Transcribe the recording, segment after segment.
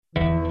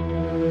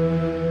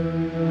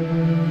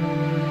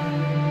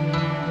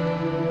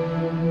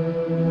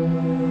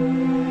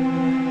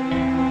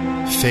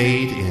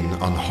fade in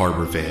on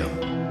Harbor Vale,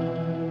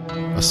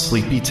 a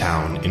sleepy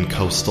town in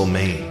coastal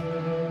Maine.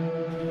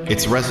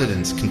 Its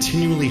residents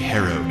continually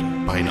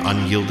harrowed by an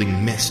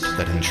unyielding mist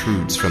that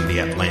intrudes from the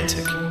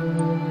Atlantic.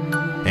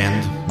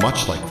 And,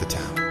 much like the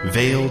town,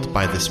 veiled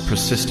by this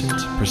persistent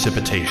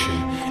precipitation,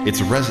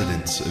 its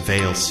residents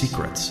veil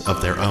secrets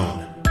of their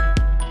own.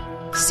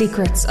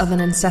 Secrets of an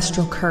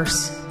ancestral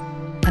curse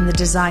and the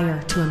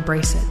desire to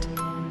embrace it.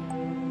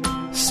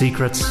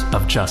 Secrets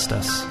of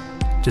justice,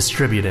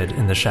 distributed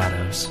in the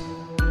shadows.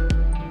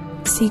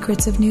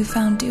 Secrets of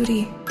newfound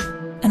duty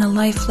and a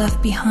life left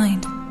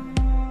behind.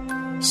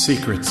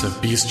 Secrets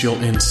of bestial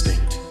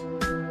instinct,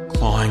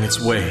 clawing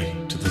its way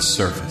to the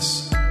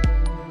surface.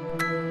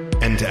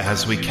 And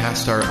as we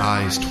cast our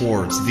eyes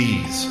towards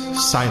these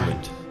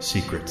silent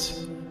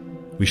secrets,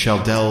 we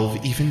shall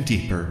delve even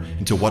deeper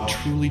into what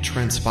truly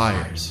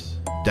transpires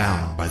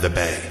down by the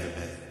bay.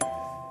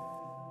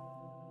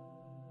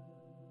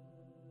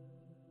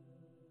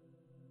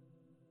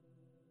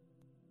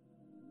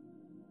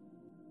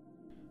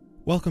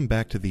 Welcome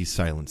back to These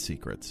Silent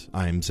Secrets.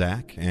 I'm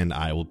Zach, and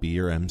I will be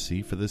your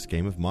MC for this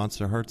game of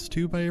Monster Hearts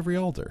 2 by Avery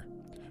Alder.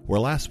 Where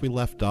last we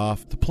left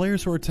off, the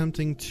players were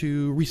attempting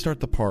to restart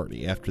the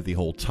party after the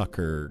whole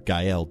Tucker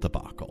Gael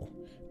debacle.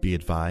 Be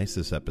advised,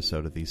 this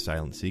episode of These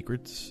Silent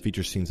Secrets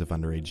features scenes of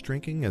underage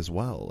drinking as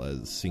well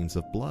as scenes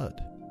of blood.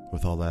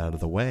 With all that out of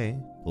the way,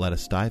 let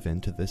us dive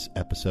into this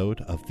episode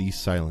of These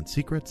Silent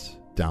Secrets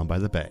down by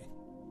the bay.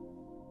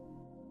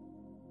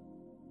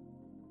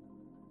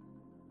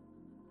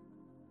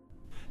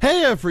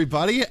 Hey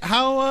everybody,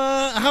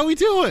 how we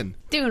doing?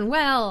 Doing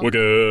well. We're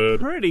good.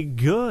 Pretty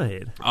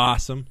good.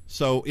 Awesome.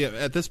 So yeah,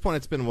 at this point,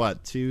 it's been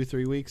what,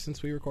 2-3 weeks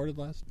since we recorded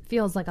last?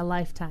 Feels like a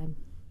lifetime.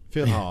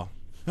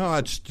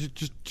 At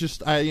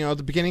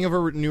the beginning of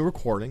a new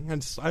recording, I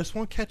just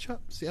want to catch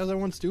up, see how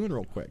everyone's doing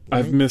real quick.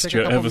 I've missed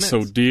you ever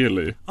so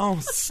dearly. Oh,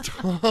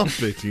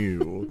 stop it,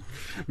 you.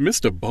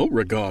 Mr.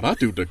 Beauregard, I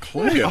do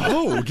declare.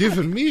 Oh,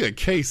 giving me a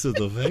case of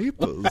the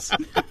vapors.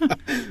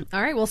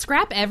 All right, well,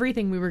 scrap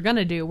everything we were going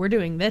to do. We're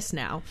doing this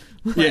now.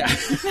 Yeah.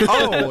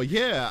 Oh,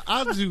 yeah,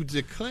 I do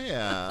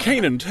declare.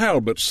 Kanan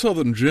Talbot,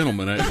 Southern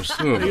Gentleman at your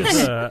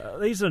service.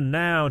 These are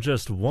now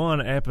just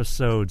one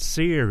episode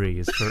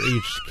series for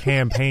each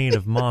campaign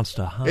of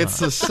Monster Hunt. It's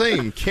the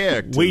same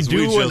characters. We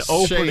do an just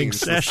opening changed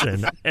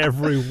session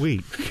every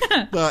week.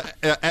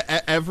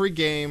 Every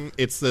game,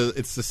 it's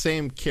the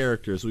same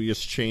characters. We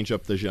just change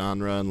up the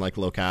genre and like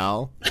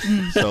locale.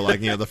 So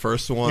like the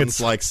first one's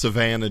like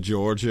Savannah,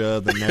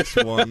 Georgia. The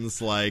next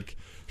one's like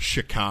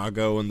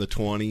Chicago in the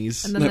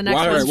 20s. And then the next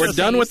All right, one's we're just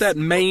done with East. that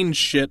Maine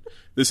shit.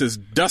 This is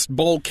Dust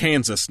Bowl,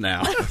 Kansas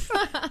now.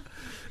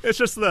 It's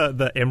just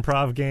the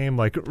improv game,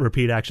 like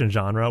repeat action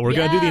genre. We're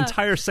going to do the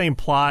entire same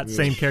plot,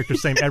 same character,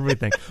 same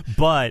everything,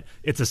 but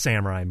it's a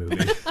samurai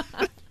movie.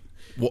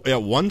 Well, yeah,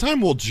 one time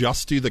we'll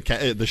just do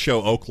the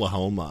show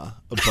Oklahoma,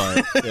 but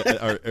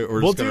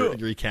we're just going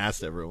to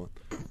recast everyone.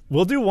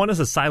 We'll do one as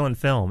a silent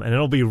film, and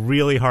it'll be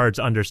really hard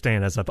to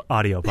understand as an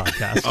audio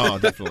podcast. Oh,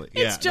 definitely.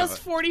 Yeah, It's just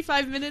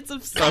 45 minutes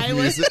of of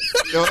silence. music.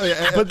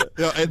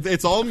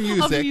 It's all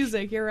music. Of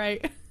music, you're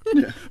right.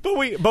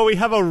 But we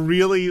have a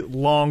really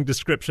long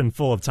description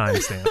full of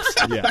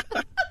timestamps. Yeah.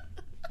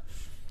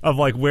 Of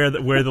like where the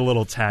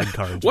little tag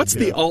cards. What's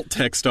would the go. alt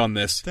text on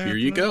this? Here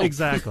you go.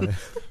 Exactly.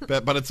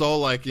 But it's all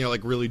like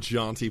like really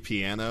jaunty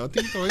piano.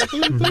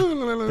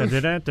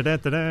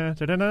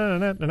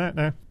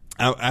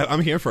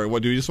 I'm here for it.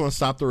 What, do you just want to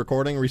stop the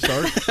recording,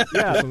 restart?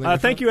 Yeah.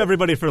 Thank you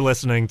everybody for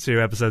listening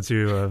to episode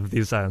 2 of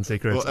These Silent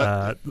Secrets.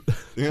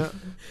 Yeah.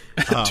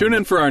 Tune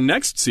in for our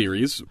next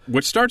series,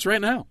 which starts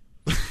right now.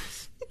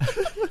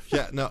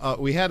 Yeah. No.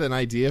 We had an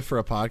idea for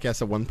a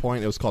podcast at one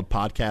point. It was called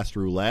Podcast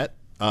Roulette.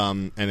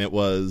 And it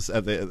was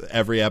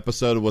every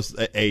episode was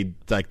a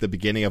like the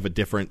beginning of a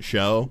different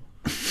show.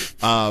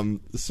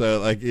 So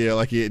like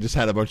you just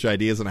had a bunch of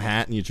ideas in a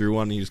hat and you drew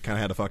one and you just kind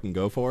of had to fucking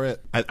go for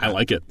it. I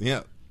like it.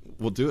 Yeah,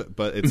 we'll do it,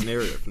 but it's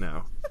narrative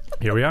now.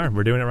 Here we are.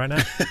 We're doing it right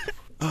now.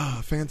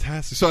 Oh,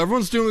 fantastic! So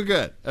everyone's doing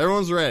good.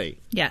 Everyone's ready.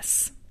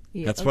 Yes.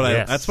 That's what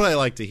I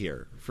like to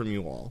hear from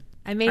you all.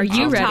 I made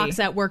TikToks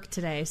at work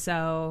today,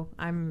 so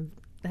I'm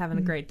having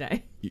a great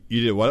day.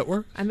 You did what at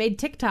work? I made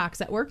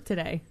TikToks at work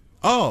today.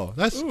 Oh,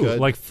 that's good.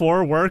 Like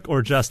for work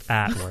or just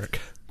at work?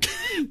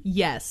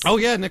 Yes. Oh,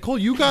 yeah, Nicole,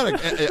 you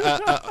got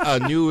a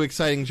new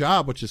exciting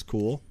job, which is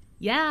cool.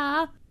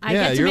 Yeah. I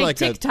get to make like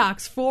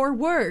TikToks for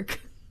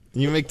work.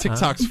 You make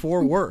TikToks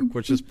for work,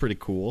 which is pretty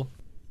cool.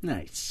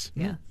 Nice.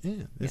 Yeah.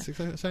 Yeah. It's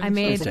exciting. I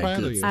made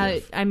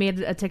I I made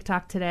a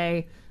TikTok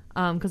today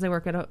because I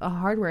work at a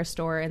hardware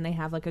store and they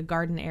have like a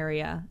garden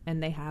area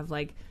and they have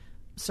like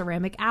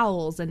ceramic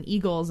owls and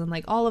eagles and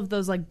like all of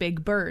those like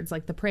big birds,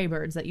 like the prey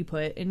birds that you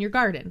put in your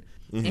garden.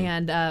 Mm-hmm.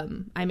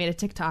 And I made a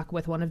TikTok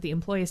with one of the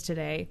employees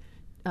today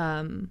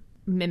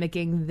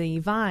mimicking the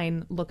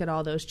Vine, look at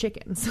all those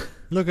chickens.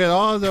 Look at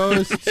all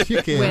those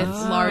chickens. With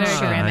large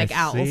ceramic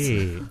owls.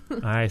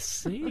 I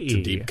see. It's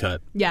a deep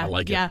cut. Yeah. I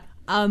like it. Yeah.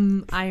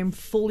 I am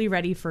fully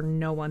ready for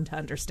no one to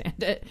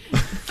understand it.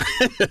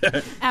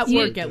 At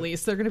work, at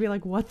least. They're going to be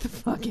like, what the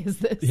fuck is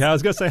this? Yeah, I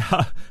was going to say,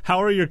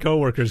 how are your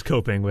coworkers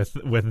coping with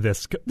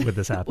this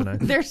happening?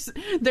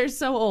 They're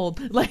so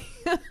old. Like,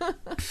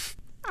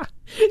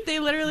 they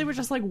literally were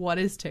just like, what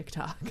is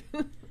TikTok?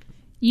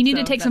 You need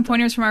to take some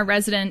pointers from our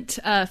resident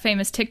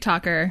famous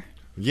TikToker.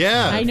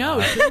 Yeah. I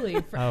know, truly.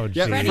 Oh,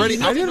 yeah,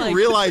 Freddie, I didn't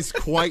realize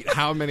quite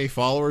how many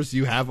followers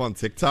you have on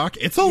TikTok.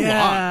 It's a lot.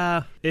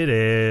 Yeah, it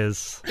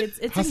is. It's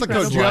How's that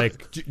incredible.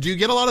 go? Do you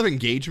get a lot of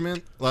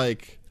engagement?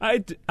 Like, I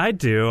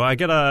do. I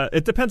get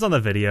it depends on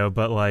the video,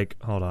 but like,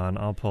 hold on,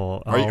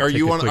 are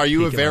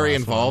you a very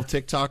involved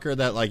TikToker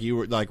that like you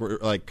were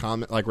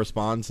comment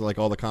responds to like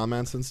all the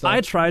comments and stuff?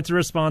 I tried to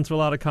respond to a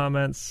lot of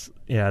comments.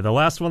 Yeah, the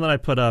last one that I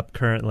put up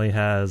currently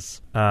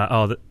has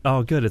good.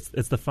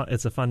 It's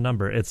a fun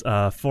number. It's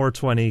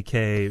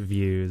 420K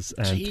views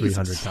and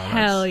 300 comments.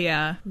 Hell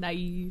yeah,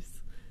 Nice.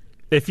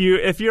 If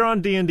you're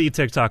on D&D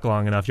TikTok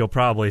long enough, you'll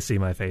probably see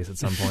my face at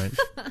some point.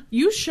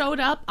 You showed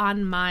up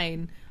on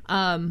mine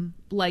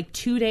like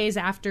 2 days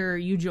after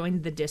you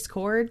joined the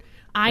Discord.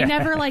 I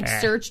never like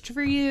searched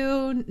for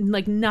you,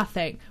 like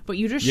nothing, but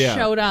you just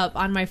showed up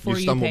on my For You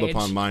page. You stumbled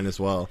upon mine as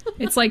well.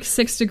 It's like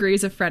 6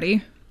 degrees of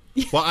Freddy.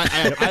 Well,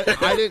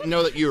 I didn't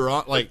know that you were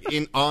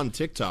on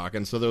TikTok,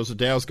 and so there was a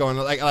day I was going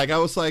I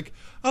was like,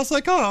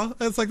 oh,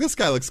 it's like this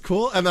guy looks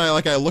cool, and then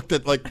I looked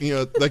at like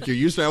your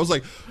username, I was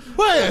like,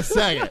 wait a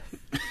second,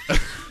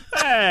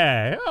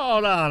 hey,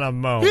 hold on a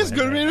moment, he's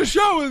gonna be in a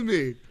show with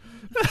me.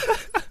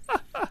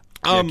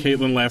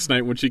 Caitlin last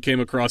night when she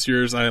came across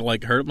yours, I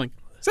like heard, I'm like,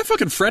 is that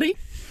fucking Freddy?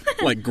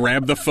 Like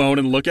grab the phone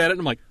and look at it, and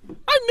I'm like,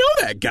 I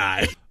know that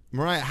guy.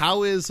 Mariah,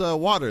 how is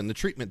water and the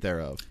treatment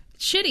thereof?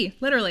 Shitty,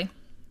 literally.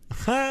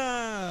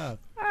 Ah.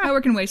 I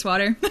work in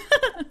wastewater.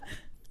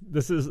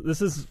 This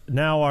is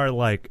now our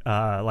like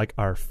our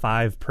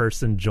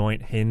 5-person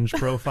joint Hinge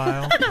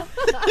profile.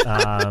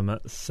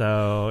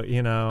 So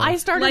I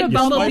started like a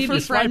Bumble you for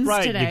friends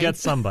right, today. you get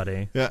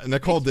somebody. Yeah,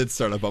 Nicole did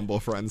start a Bumble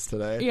Friends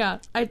today. Yeah,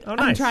 nice.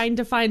 I'm trying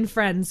to find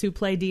friends who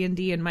play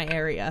D&D in my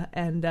area,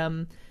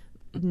 and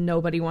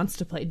nobody wants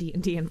to play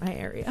D&D in my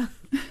area.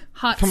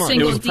 Hot Come on.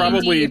 single It was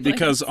probably D&D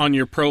because on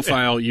your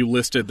profile you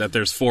listed that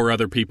there's 4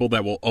 other people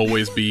that will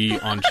always be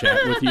on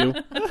chat with you,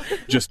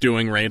 just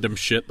doing random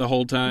shit the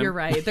whole time. You're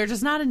right. They're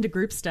just not into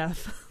group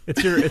stuff.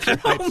 It's your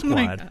hype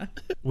squad.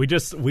 We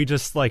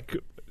just like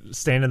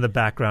stand in the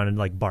background and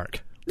like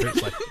bark. We're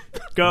just like,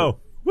 go.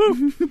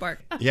 Woo! bark.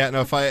 Yeah,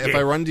 no. If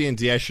I run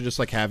D&D, I should just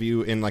like have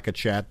you in like a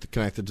chat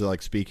connected to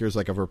like speakers,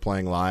 like if we're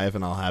playing live,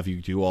 and I'll have you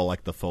do all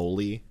like the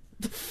Foley.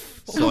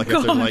 So like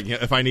if, like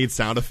if I need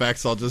sound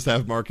effects, I'll just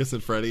have Marcus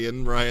and Freddie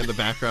and Mariah in the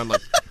background,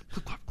 like.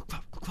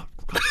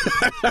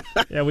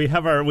 Yeah, we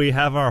have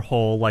our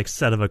whole like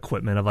set of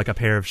equipment of like a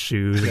pair of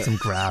shoes and some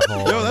gravel.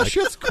 No, that like,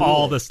 shit's cool.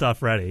 All the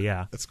stuff ready.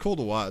 Yeah, It's cool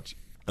to watch.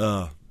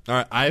 All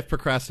right, I've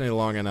procrastinated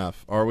long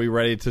enough. Are we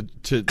ready to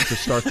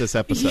start this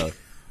episode?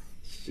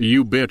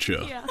 You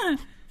betcha. Yeah.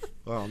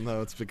 Well,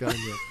 no, it's begun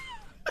yet.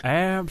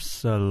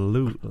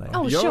 absolutely.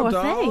 Oh, Yo, sure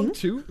dog, thing.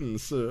 tootin',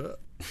 sir.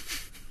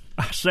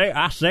 I say.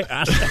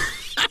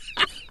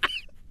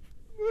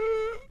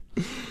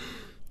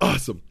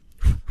 Awesome.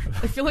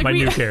 I feel like My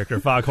we new character,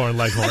 Foghorn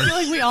Leghorn. I feel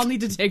like we all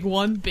need to take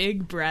one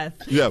big breath.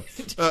 Yeah.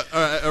 All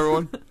right,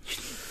 everyone.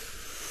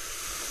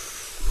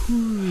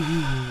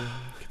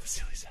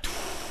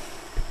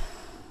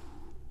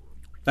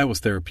 That was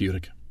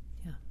therapeutic.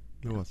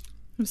 It was.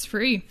 It was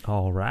free.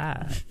 All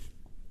right.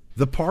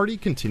 The party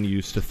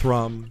continues to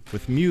thrum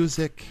with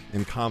music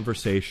and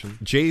conversation.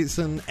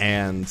 Jason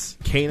and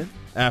Kanan,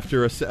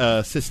 after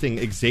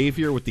assisting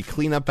Xavier with the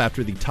cleanup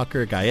after the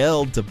Tucker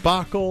Gael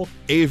debacle,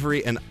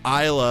 Avery and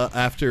Isla,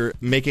 after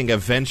making a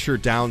venture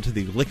down to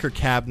the liquor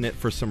cabinet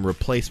for some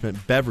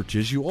replacement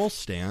beverages, you all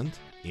stand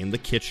in the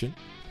kitchen.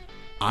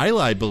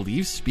 Isla, I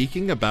believe,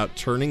 speaking about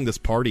turning this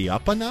party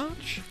up a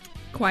notch.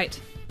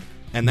 Quite.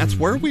 And that's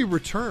where we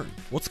return.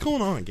 What's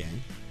going on,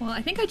 gang? Well,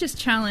 I think I just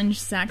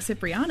challenged Zach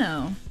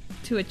Cipriano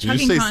to a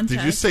chugging contest.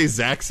 Did you say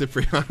Zach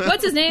Cipriano?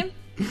 What's his name?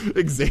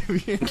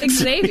 Xavier.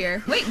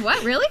 Xavier. Wait,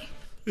 what? Really?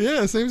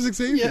 Yeah, his name's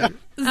Xavier.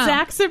 Yeah.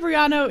 Zach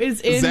Cipriano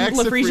is in Zach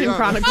Lafresian Cipriano.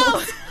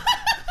 Chronicles.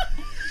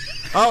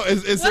 Oh,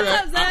 is there?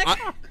 What's up,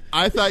 Zach?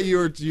 I thought you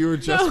were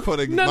just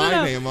putting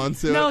my name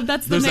onto. No,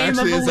 that's the There's name of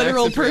actually a Zach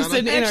literal Cipriano? person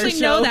I in our actually show.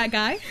 know that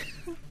guy.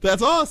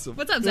 That's awesome.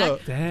 What's up,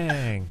 Zach?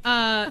 Dang.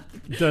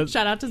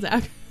 Shout out to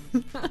Zach.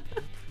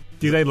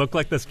 Do they look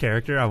like this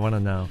character? I want to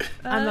know.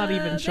 I'm not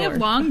even They sure. have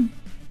long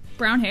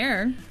brown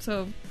hair,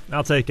 so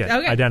I'll take it.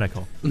 Okay.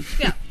 Identical.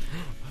 yeah.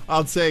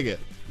 I'll take it.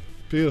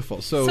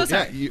 Beautiful. So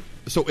yeah,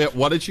 sorry.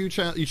 what did you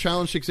you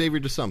challenged Xavier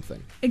to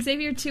something?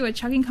 Xavier to a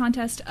chugging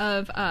contest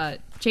of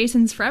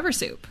Jason's Forever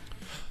Soup.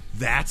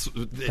 That's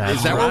That's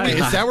is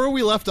that where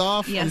we left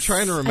off? Yes. I'm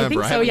trying to remember. I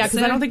think so, haven't- yeah,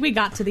 because I don't think we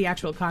got to the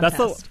actual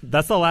contest.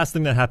 That's the last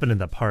thing that happened in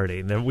the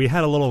party. We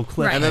had a little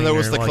cliffhanger, Right. And then there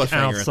was the like, cliffhanger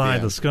at the outside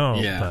end. the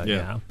scope. Yeah. but,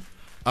 Yeah.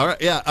 All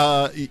right,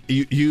 yeah.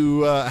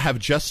 You have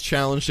just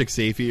challenged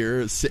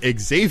Xavier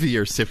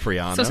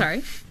Cipriano. So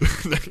sorry.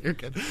 You're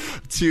good.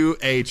 To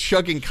a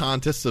chugging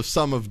contest of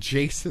some of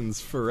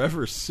Jason's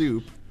forever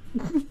soup.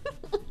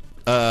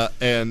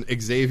 And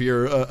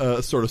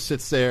Xavier sort of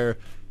sits there,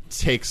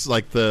 takes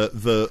like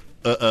the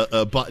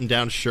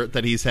button-down shirt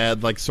that he's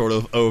had like sort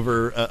of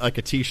over like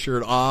a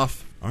t-shirt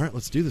off. All right,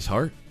 let's do this,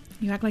 Hart.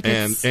 You act like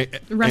it's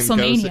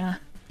WrestleMania.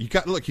 You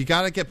got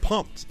to get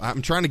pumped.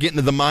 I'm trying to get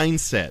into the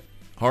mindset.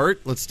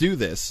 Hart, let's do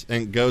this.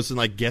 And goes and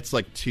like gets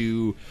like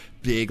 2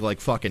 big like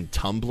fucking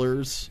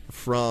tumblers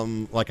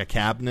from like a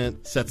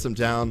cabinet, sets them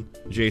down.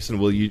 Jason,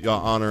 will you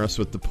honor us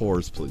with the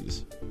pours,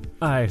 please?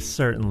 I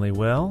certainly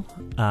will.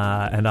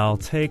 And I'll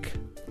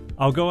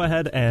go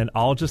ahead and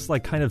I'll just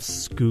like kind of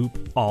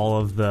scoop all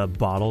of the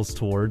bottles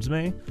towards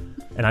me,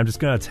 and I'm just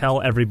gonna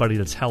tell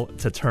everybody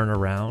to turn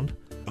around.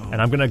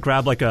 And I'm gonna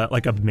grab like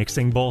a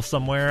mixing bowl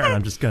somewhere, and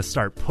I'm just gonna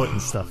start putting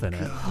stuff in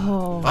it.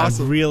 Oh,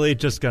 awesome. I'm really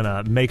just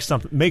gonna make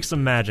some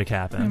magic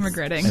happen. I'm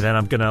regretting. And then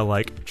I'm gonna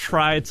like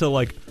try to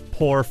like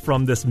pour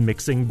from this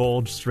mixing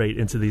bowl straight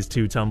into these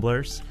 2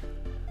 tumblers.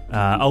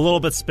 A little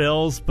bit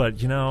spills,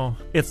 but, you know,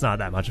 it's not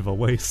that much of a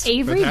waste.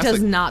 Avery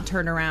does not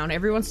turn around.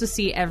 Avery wants to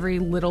see every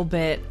little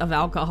bit of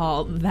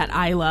alcohol that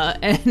Isla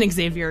and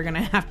Xavier are going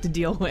to have to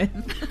deal with.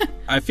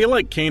 I feel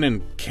like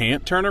Kanan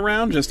can't turn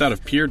around just out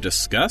of pure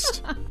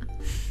disgust.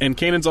 And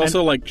Kanan's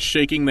also, like,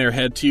 shaking their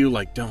head to you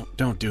like,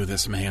 don't do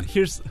this, man.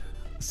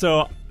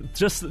 So,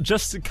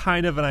 just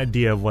kind of an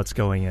idea of what's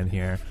going in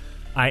here.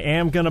 I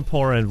am going to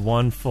pour in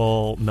 1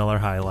 full Miller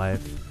High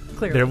Life.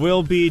 Clearly. There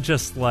will be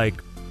just, like,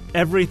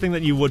 everything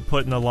that you would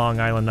put in a Long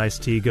Island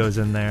iced tea goes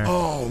in there.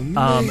 Oh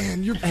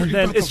man, you're and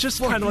then it's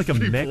just kind of like a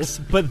mix.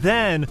 But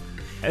then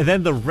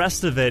the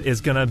rest of it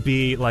is gonna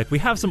be like, we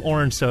have some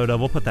orange soda,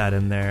 we'll put that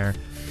in there.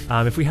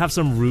 If we have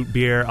some root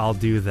beer, I'll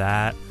do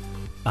that.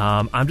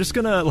 I'm just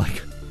gonna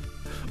like,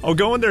 I'll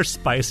go in their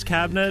spice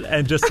cabinet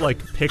and just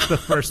like pick the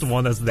first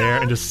one that's there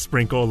and just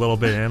sprinkle a little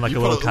bit in, like a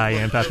little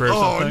cayenne pepper or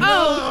something.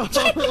 No.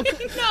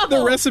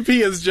 The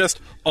recipe is just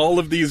all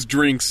of these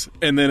drinks,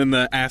 and then in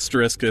the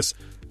asterisk is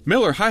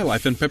Miller High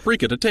Life and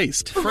paprika to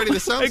taste. Freddie,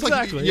 this sounds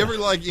Exactly, like you ever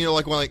like, you know,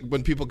 like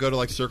when people go to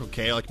like Circle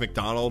K, like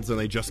McDonald's, and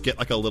they just get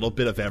like a little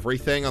bit of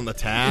everything on the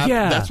tab.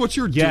 Yeah, that's what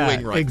you're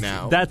doing right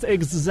now. That's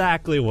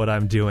exactly what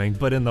I'm doing,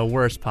 but in the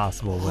worst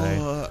possible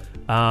way.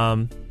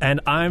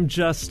 And I'm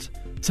just,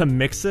 to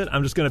mix it,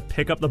 I'm just gonna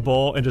pick up the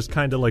bowl and just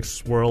kind of like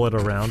swirl it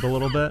around a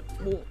little bit,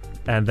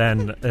 and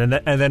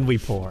then we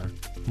pour.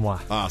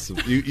 Mwah. Awesome.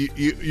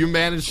 You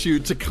managed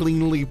to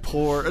cleanly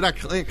pour, not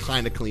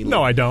kind of cleanly.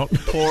 No, I don't.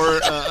 Pour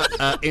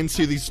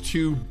into these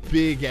 2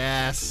 big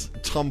ass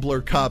tumbler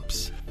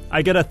cups.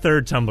 I get a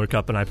 3rd tumbler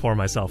cup and I pour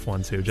myself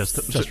one too,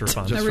 just for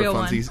fun. Just A for real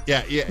funsies.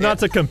 one. Yeah. Not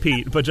to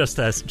compete, but just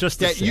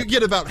to you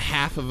get about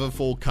half of a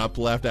full cup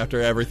left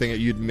after everything that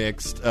you'd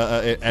mixed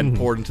and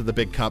poured into the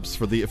big cups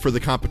for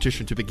the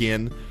competition to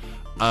begin.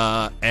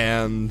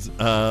 And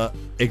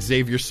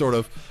Xavier sort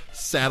of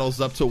saddles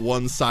up to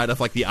one side of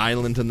like the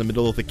island in the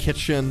middle of the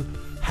kitchen,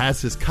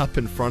 has his cup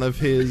in front of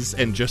his,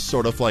 and just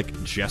sort of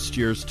like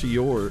gestures to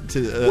yours,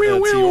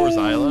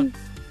 Isla.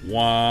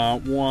 Wah,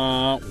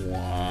 wah,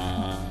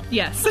 wah.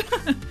 Yes.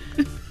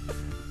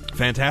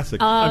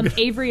 Fantastic.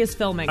 Avery is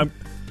filming.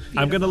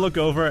 I'm gonna look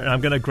over and I'm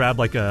gonna grab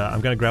like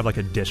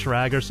a dish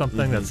rag or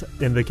something that's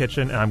in the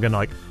kitchen, and I'm gonna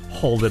like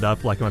hold it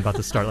up like I'm about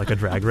to start like a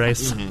drag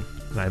race. And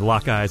I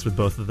lock eyes with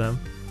both of them.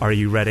 Are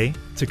you ready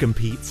to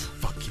compete?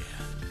 Fuck yeah.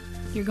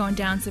 You're going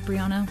down,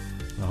 Cipriano.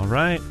 All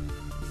right.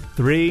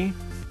 3,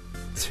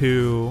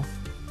 2,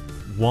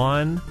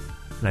 1,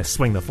 and I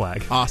swing the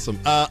flag. Awesome.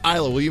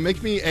 Isla, will you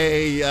make me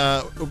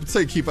a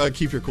say keep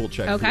your cool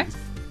check? Okay. Please?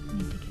 Let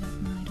me pick it up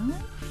my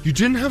dice. You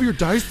didn't have your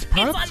dice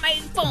prepped? It's on my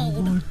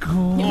phone.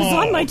 It was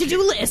on my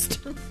to-do list.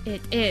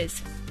 It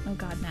is. Oh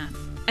God, math.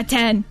 A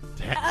 10.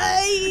 Oh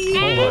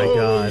my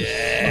god.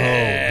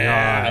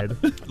 Yeah. Oh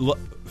god. Look,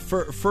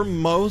 for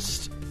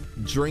most,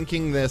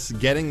 drinking this,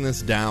 getting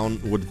this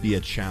down would be a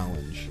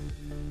challenge.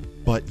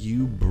 But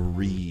you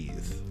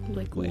breathe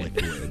liquid.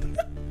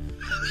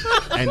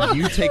 And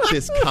you take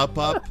this cup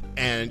up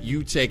and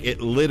you take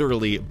it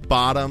literally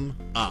bottom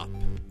up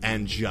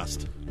and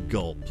just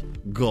gulp,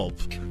 gulp,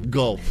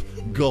 gulp,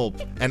 gulp.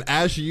 And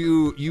as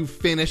you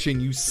finish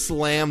and you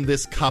slam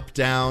this cup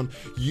down,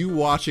 you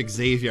watch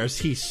Xavier as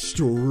he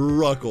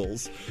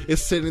struggles.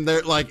 Is sitting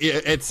there like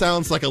it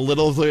sounds like a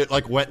little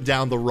like went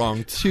down the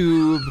wrong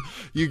tube.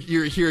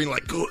 You're hearing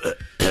like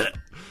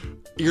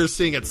you're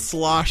seeing it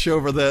slosh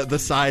over the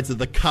sides of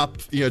the cup,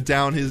 you know,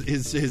 down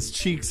his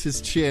cheeks,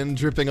 his chin,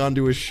 dripping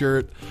onto his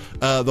shirt,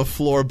 the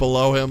floor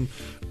below him.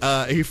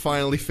 He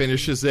finally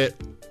finishes it.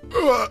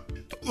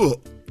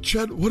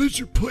 Chad, what did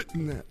you put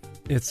in that?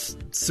 It's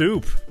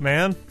soup,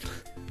 man.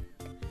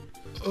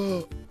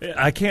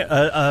 I can't.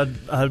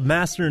 A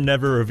master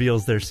never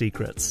reveals their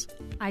secrets.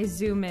 I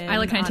zoom in.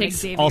 Isla kinda on takes-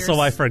 Xavier's. Also,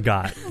 I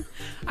forgot.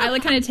 Isla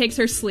kind of takes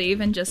her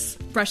sleeve and just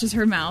brushes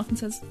her mouth and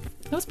says,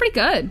 "That was pretty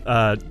good."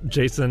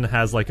 Jason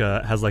has like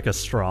a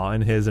straw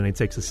in his, and he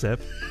takes a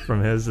sip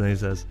from his, and he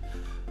says,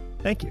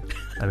 Thank you.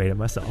 I made it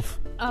myself.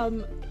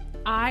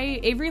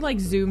 Avery like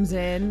zooms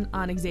in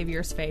on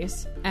Xavier's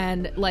face,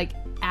 and like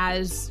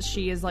as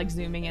she is like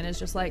zooming in, is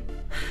just like,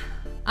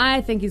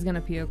 I think he's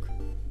gonna puke.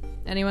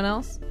 Anyone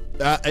else?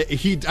 I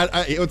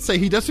would say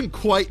he doesn't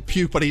quite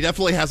puke, but he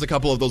definitely has a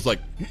couple of those like,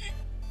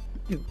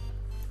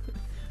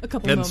 a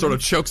couple and moments. sort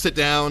of chokes it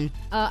down.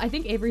 I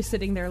think Avery's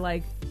sitting there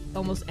like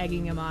almost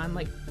egging him on,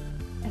 like,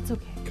 that's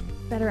okay.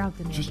 Better out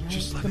than in.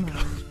 Just let Come it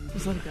on. go.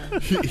 Just let it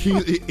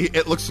go.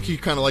 It looks like he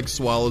kind of like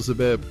swallows a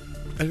bit.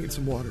 I need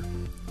some water.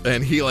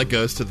 And he like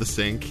goes to the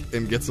sink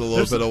and gets a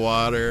little bit of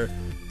water.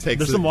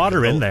 There's some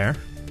water in there.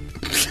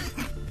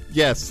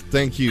 Yes,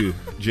 thank you,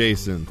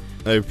 Jason.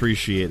 I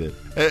appreciate it.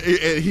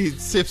 He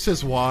sips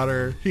his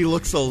water. He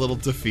looks a little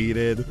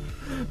defeated.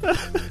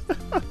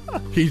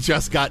 He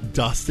just got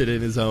dusted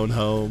in his own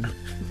home.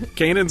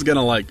 Kanan's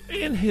gonna like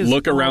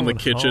look around the own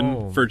kitchen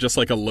home. for just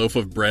like a loaf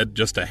of bread,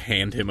 just to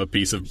hand him a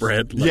piece of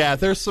bread. Like, Yeah,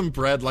 there's some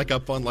bread like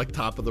up on like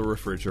top of the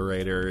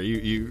refrigerator.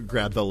 You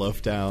grab the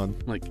loaf down.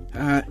 like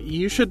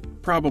you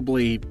should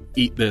probably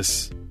eat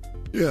this.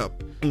 Yeah,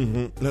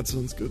 that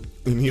sounds good.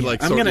 And he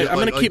like I'm sort of,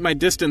 gonna like, keep my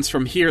distance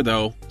from here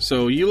though,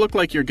 so you look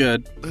like you're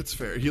good. That's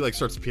fair. He like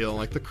starts peeling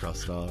like the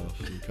crust off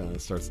and kind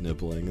of starts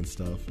nibbling and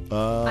stuff.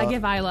 I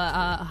give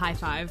Isla a high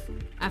five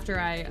after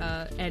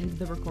I end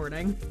the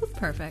recording.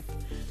 Perfect.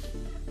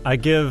 I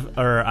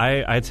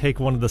take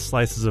one of the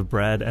slices of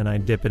bread and I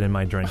dip it in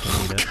my drink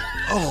and eat it.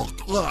 Oh,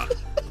 look.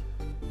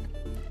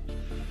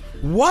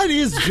 What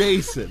is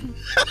Jason?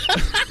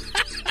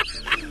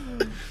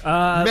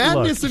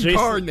 Madness look,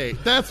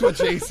 incarnate. That's what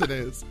Jason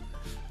is.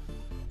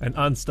 An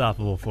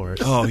unstoppable force.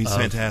 Oh, he's of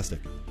fantastic.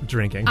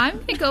 Drinking. I'm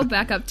going to go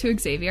back up to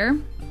Xavier,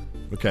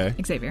 Okay.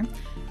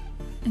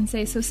 and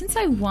say, so since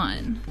I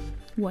won,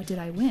 what did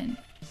I win?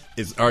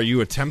 Are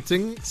you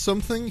attempting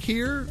something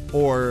here,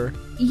 or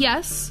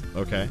Yes.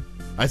 okay?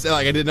 I said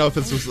like I didn't know if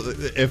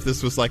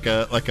this was like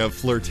a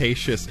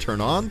flirtatious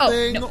turn on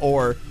thing, no.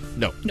 or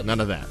no, none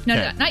of that. No,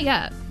 Okay. not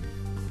yet.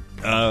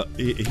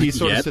 He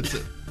sort of sits.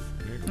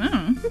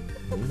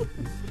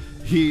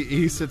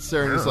 He sits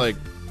there and he's like,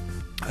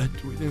 I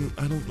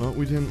don't know.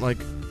 We didn't like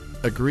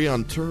agree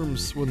on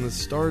terms when this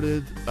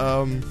started.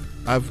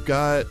 I've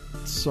got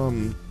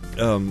some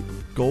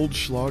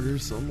Goldschlager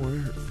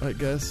somewhere, I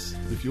guess.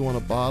 If you want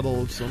a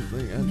bottle of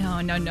something.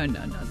 No.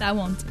 That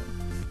won't do.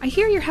 I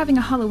hear you're having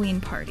a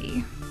Halloween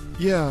party.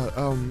 Yeah.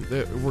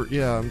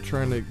 I'm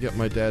trying to get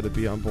my dad to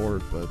be on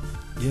board, but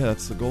yeah,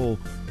 that's the goal.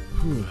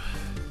 Whew.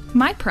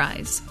 My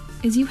prize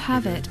is you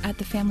have it at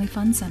the Family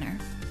Fun Center.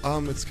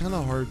 It's kind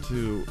of hard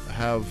to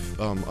have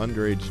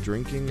underage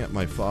drinking at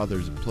my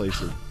father's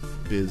place of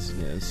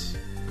business.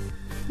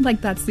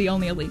 Like that's the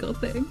only illegal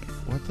thing.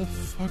 What the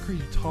fuck are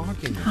you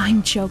talking about?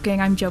 I'm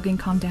joking.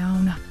 Calm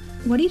down.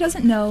 What he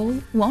doesn't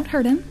know won't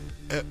hurt him.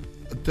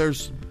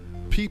 There's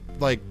people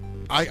like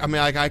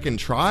I can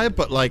try,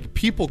 but like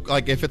people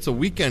like if it's a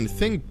weekend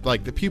thing,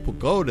 like the people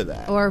go to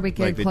that. Or we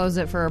could Like, close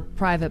it for a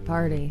private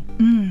party.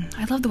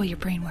 I love the way your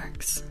brain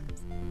works.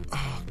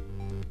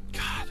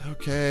 God,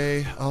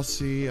 okay, I'll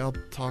see. I'll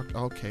talk.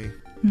 Okay,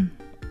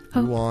 Oh.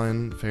 you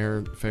won,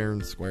 fair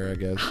and square, I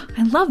guess.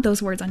 I love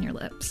those words on your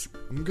lips.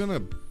 I'm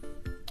gonna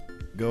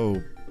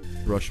go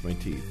brush my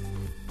teeth.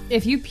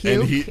 If you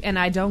puke And and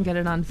I don't get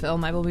it on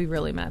film, I will be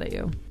really mad at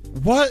you.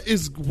 What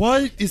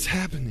is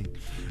happening?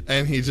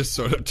 And he just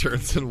sort of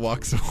turns and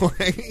walks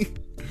away.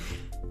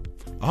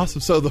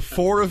 Awesome. So the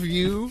four of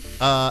you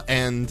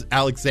and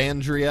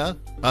Alexandria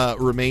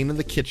remain in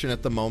the kitchen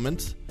at the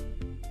moment.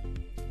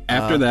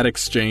 After that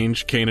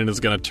exchange, Kanan is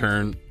going to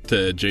turn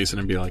to Jason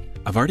and be like,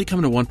 I've already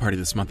come to one party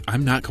this month.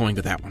 I'm not going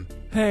to that one.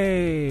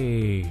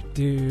 Hey,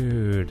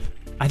 dude.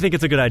 I think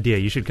it's a good idea.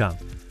 You should come.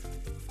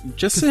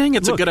 Just saying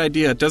it's look- a good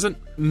idea doesn't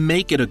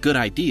make it a good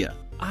idea.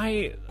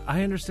 I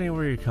understand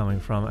where you're coming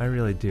from. I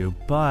really do.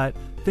 But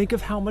think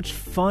of how much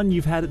fun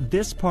you've had at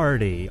this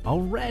party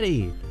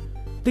already.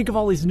 Think of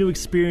all these new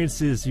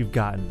experiences you've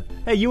gotten.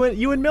 Hey, you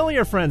and Millie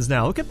are friends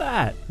now. Look at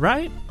that,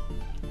 right?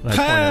 And I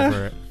point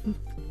over it.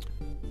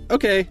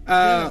 Okay,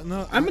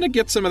 no, I'm going to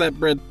get some of that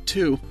bread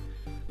too.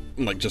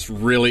 Like, just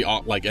really,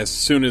 like, as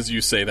soon as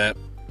you say that,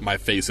 my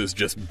face is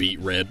just beet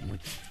red.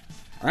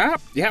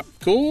 Yep,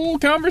 cool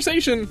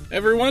conversation,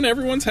 everyone.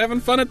 Everyone's having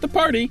fun at the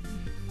party.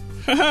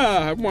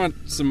 Haha, I want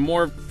some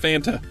more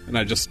Fanta. And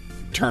I just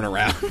turn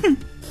around.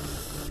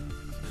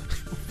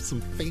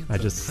 Some fancy. I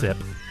just sip.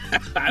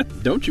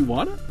 Don't you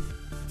want to?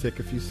 Take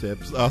a few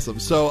sips. Awesome.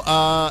 So,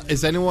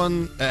 does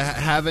anyone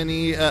have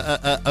any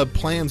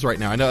plans right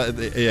now? I know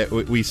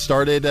we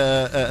started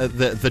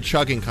the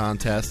chugging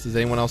contest. Is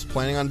anyone else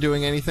planning on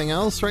doing anything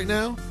else right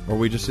now? Or are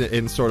we just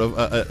in sort of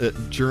a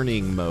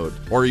journeying mode?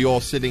 Or are you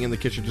all sitting in the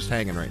kitchen just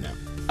hanging right now?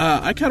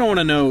 I kind of want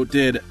to know,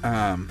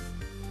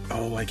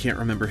 I can't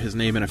remember his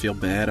name and I feel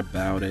bad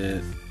about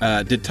it.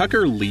 Did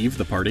Tucker leave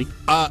the party?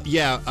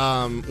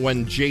 Yeah.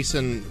 When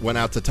Jason went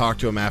out to talk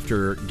to him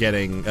after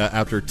tabling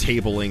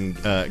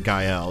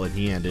Gael, and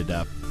he ended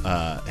up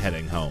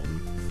heading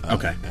home.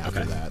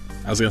 after that.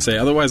 I was going to say,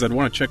 otherwise I'd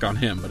want to check on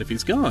him, but if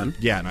he's gone...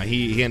 Yeah, no,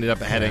 he ended up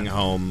heading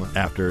home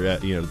after,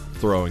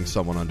 throwing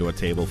someone onto a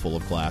table full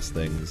of glass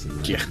things.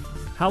 And yeah.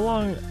 How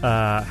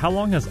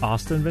long has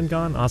Austin been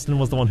gone? Austin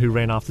was the one who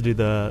ran off to do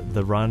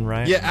the run,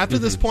 right? Yeah, after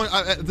this point,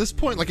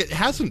 like, it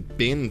hasn't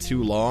been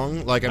too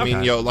long. Like, I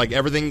mean, like,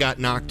 everything got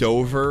knocked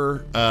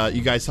over.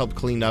 You guys helped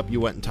clean up.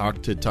 You went and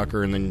talked to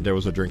Tucker, and then there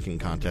was a drinking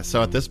contest.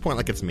 So at this point,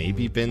 like, it's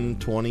maybe been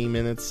 20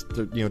 minutes,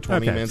 20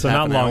 minutes, so half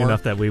not an long hour.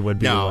 Enough that we would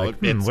be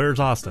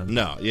where's Austin?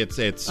 No, it's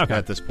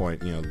at this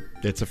point,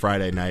 it's a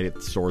Friday night.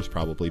 The store's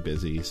probably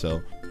busy,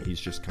 so he's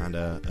just kind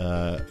of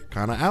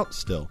out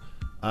still.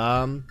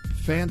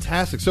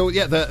 Fantastic. So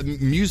yeah, the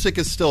music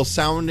is still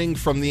sounding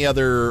from the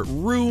other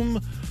room.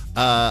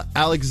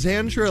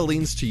 Alexandra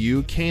leans to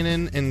you,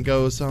 Kanan, and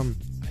goes, and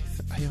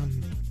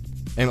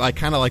like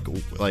kind of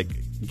like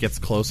gets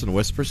close and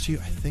whispers to you,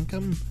 I think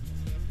I'm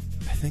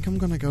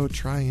gonna go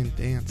try and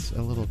dance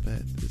a little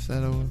bit. Is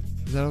that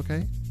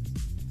okay?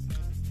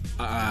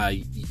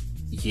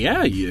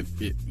 Yeah.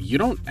 You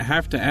don't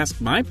have to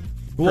ask my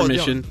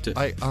permission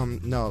to.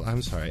 No,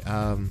 I'm sorry.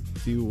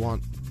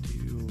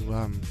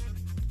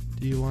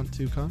 Do you want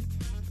to come?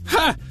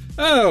 Ha!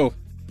 Oh!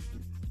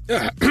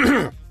 Yeah.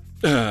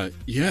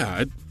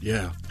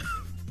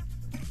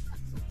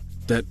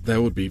 That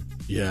would be...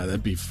 Yeah,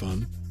 that'd be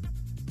fun.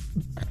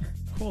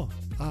 Cool.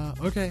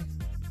 Okay.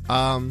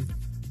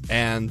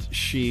 And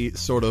she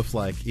sort of,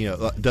 like,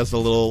 does a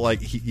little,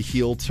 like,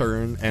 heel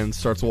turn and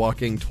starts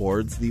walking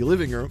towards the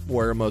living room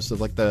where most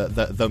of, like,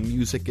 the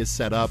music is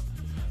set up,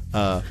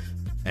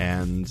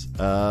 and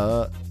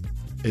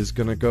is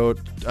gonna go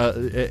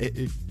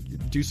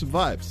do some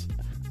vibes.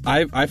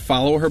 I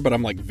follow her, but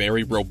I'm like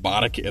very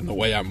robotic in the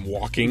way I'm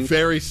walking.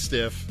 Very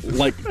stiff.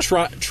 Like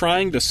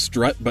trying to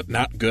strut, but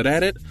not good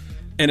at it.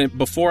 And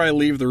before I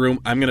leave the room,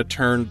 I'm going to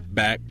turn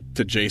back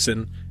to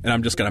Jason, and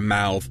I'm just going to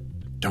mouth,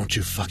 "Don't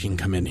you fucking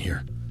come in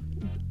here."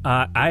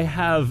 I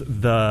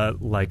have the,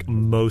 like,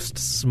 most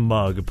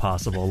smug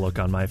possible look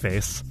on my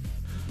face.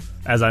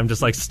 As I'm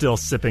just, like, still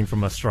sipping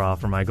from a straw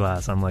from my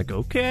glass. I'm like,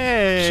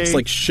 okay. She's,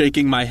 like,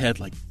 shaking my head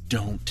like,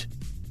 "Don't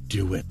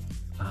do it."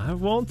 I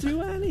won't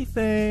do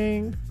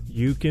anything.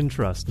 You can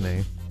trust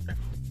me.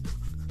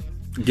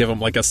 Give him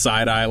like a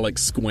side eye, like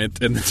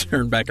squint, and then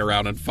turn back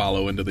around and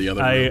follow into the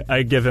other room.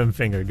 I give him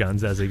finger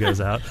guns as he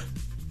goes out.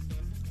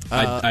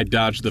 I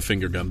dodge the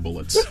finger gun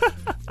bullets.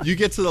 You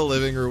get to the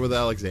living room with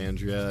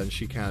Alexandria, and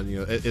she kind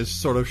of, is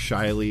sort of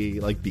shyly,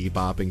 like,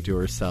 bebopping to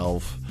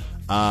herself.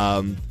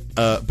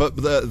 But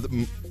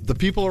the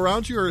people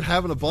around you are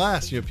having a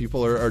blast.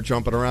 People are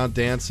jumping around,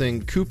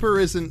 dancing. Cooper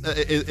isn't.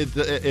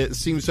 It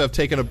seems to have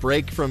taken a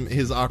break from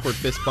his awkward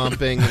fist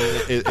bumping.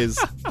 And is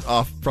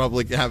off,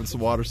 probably having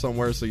some water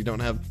somewhere, so you don't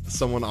have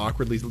someone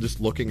awkwardly just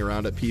looking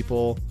around at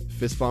people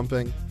fist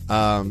bumping.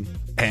 You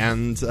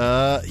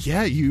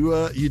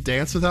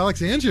dance with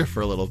Alexandria for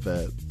a little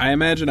bit. I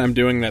imagine I'm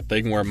doing that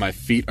thing where my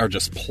feet are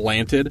just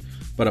planted,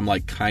 but I'm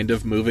like kind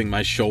of moving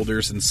my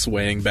shoulders and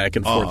swaying back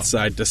and forth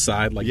side to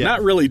side, like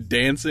not really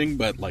dancing,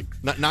 but like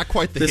not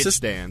quite the hitch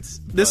dance.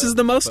 This is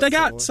the most I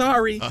got.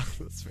 Sorry.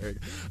 That's very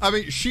good. I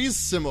mean, she's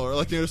similar.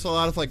 Like, there's a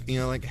lot of like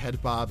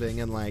head bobbing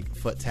and like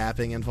foot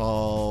tapping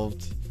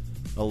involved.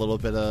 A little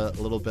bit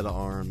of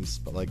arms,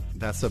 but like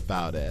that's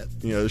about it.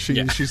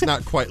 She's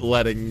not quite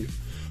letting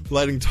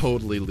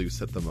totally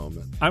loose at the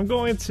moment. I'm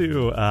going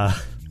to.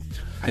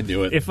 I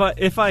do it.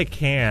 If I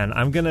can,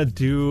 I'm gonna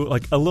do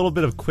like a little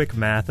bit of quick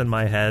math in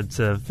my head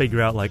to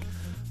figure out, like,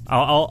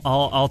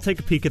 I'll take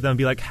a peek at them and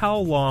be like, how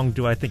long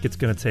do I think it's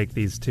gonna take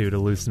these two to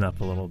loosen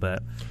up a little bit?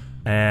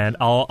 And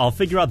I'll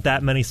figure out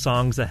that many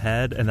songs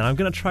ahead, and then I'm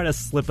gonna try to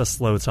slip a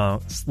slow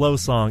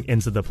song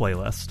into the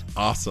playlist.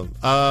 Awesome.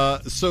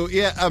 So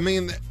yeah, I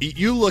mean,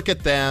 you look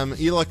at them,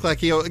 you look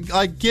like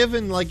like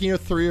given like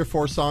 3 or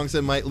 4 songs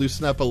that might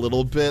loosen up a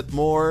little bit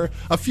more.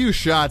 A few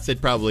shots,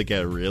 they'd probably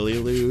get really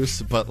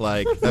loose, but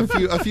like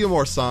a few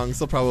more songs,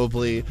 they'll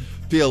probably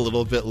be a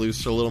little bit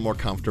looser, a little more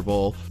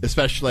comfortable,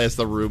 especially as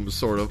the room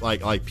sort of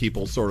like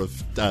people sort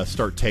of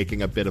start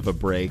taking a bit of a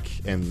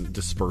break and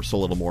disperse a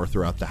little more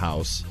throughout the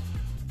house.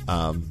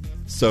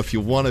 So if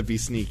you want to be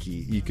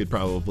sneaky, you could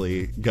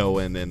probably go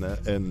in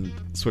and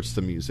switch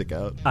the music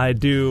out. I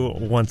do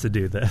want to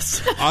do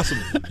this. Awesome.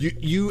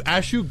 You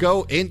as you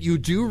go in, you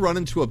do run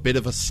into a bit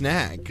of a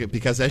snag,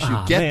 because as you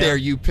get there,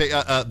 you pick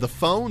the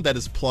phone that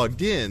is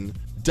plugged in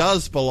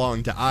does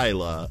belong to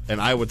Isla, and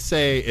I would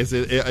say,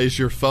 is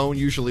your phone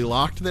usually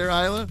locked there,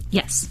 Isla?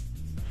 Yes.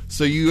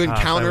 So you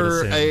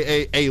encounter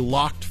a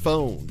locked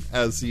phone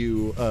as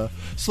you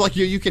so like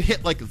you can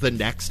hit like the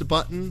next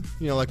button,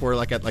 like where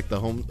like at like the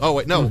home. Oh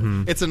wait,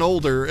 no, it's an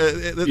older.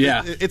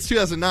 It's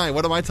 2009.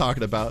 What am I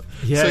talking about?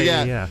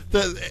 Yeah.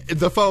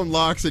 The phone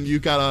locks, and you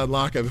gotta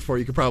unlock it before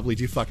you could probably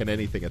do fucking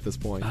anything at this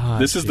point.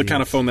 This is the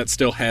kind of phone that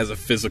still has a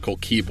physical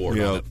keyboard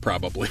on it,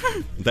 probably.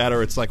 That,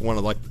 or it's like one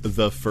of like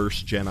the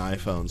first gen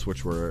iPhones,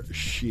 which were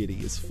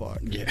shitty as fuck.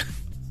 Yeah.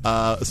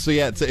 So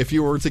if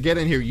you were to get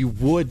in here, you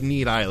would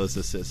need Isla's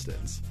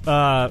assistance.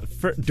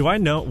 Would I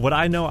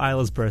know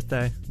Isla's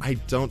birthday? I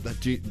don't.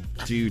 Do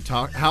you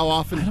talk? How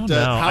often? I don't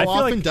know. How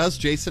often does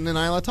Jason and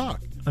Isla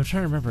talk? I'm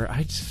trying to remember.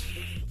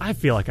 I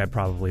feel like I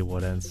probably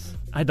wouldn't.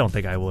 I don't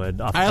think I would.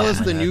 Isla's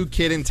the new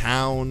kid in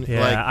town.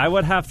 Yeah, I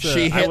would have to.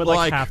 She hit I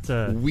would have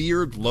to.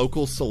 Weird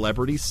local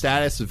celebrity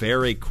status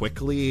very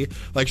quickly.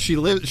 Like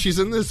she's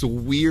in this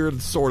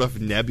weird sort of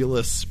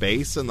nebulous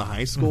space in the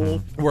high school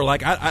where I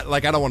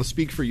don't want to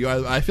speak for you.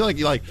 I feel like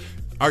you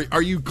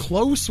are you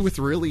close with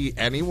really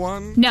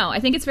anyone? No, I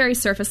think it's very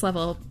surface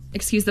level.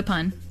 Excuse the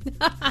pun.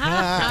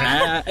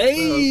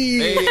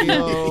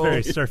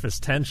 Very surface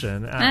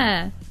tension.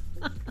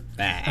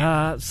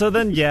 So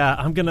then,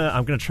 I'm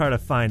gonna try to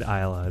find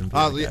Isla. And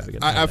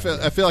I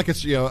feel like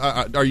it's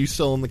are you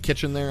still in the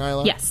kitchen there,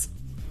 Isla? Yes.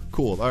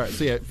 Cool. All right.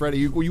 So Freddie,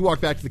 you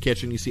walk back to the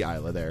kitchen. You see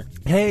Isla there.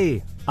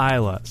 Hey,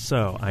 Isla.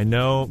 So I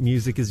know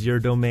music is your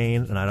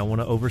domain, and I don't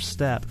want to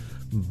overstep,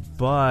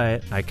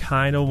 but I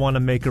kind of want to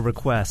make a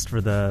request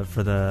for the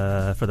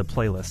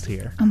playlist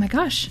here. Oh my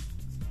gosh,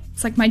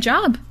 it's like my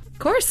job. Of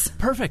course.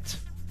 Perfect.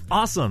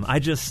 Awesome. I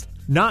just.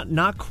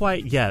 Not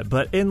quite yet,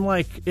 but in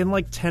like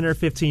 10 or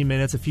 15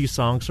 minutes, a few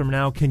songs from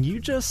now, can you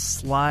just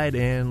slide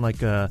in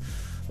like a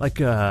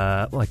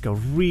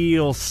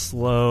real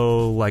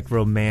slow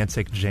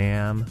romantic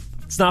jam?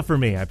 It's not for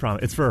me, I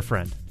promise. It's for a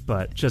friend.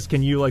 But just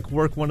can you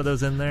work one of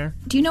those in there?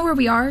 Do you know where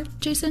we are,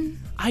 Jason?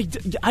 I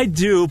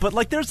do, but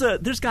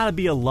there's got to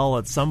be a lull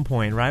at some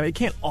point, right? It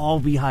can't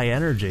all be high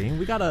energy.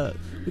 We gotta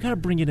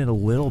bring it in a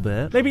little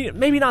bit.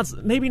 Maybe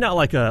not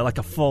like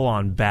a full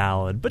on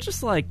ballad, but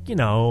just a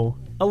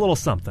little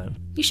something.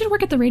 You should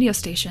work at the radio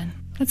station.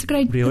 That's a good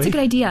idea. Really? That's a good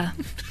idea.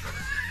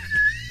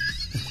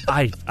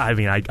 I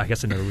mean, I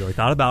guess I never really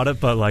thought about it,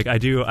 but I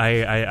do.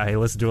 I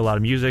listen to a lot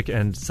of music,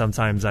 and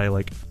sometimes I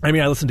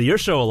listen to your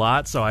show a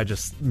lot, so I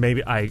just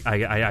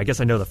I guess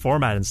I know the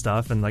format and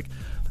stuff, and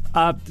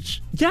how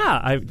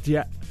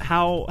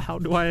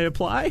do I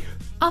apply?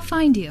 I'll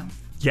find you.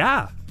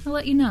 Yeah. I'll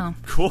let you know.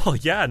 Cool.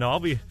 Yeah. No, I'll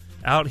be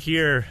out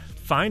here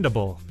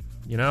findable.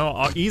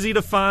 Easy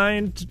to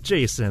find,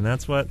 Jason.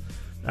 That's what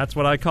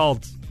I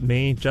called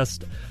me.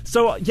 Just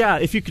so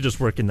if you could just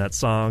work in that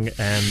song,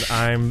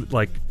 and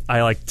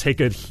I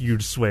take a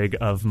huge swig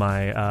of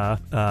my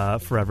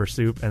Forever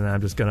soup, and then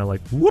I'm just gonna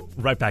whoop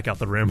right back out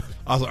the room.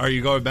 Also, are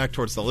you going back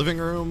towards the living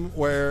room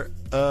where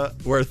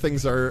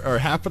things are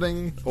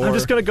happening? Or? I'm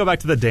just gonna go back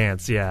to the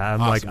dance. Yeah,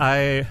 I'm awesome.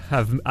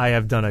 I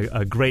have done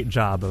a great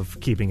job of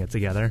keeping it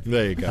together.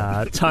 There you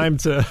go. Time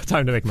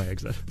to make my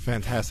exit.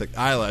 Fantastic,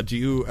 Isla. Do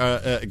you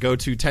go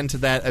to tend to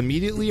that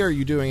immediately, or are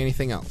you doing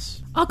anything else?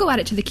 I'll go at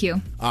it to the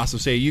queue. Awesome.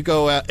 So you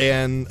go out,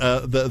 and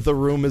the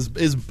room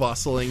is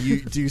bustling.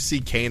 You do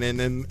see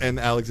Kanan and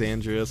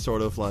Alexandria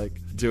sort of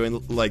doing a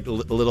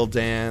little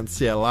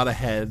dance. Yeah, a lot of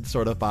head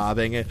sort of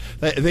bobbing.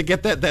 They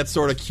get that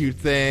sort of cute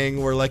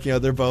thing where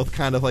they're both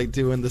kind of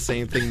doing the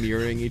same thing,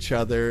 mirroring each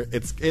other.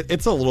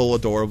 It's a little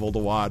adorable to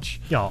watch.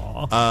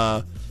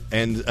 Aww.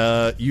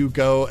 And you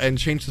go and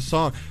change the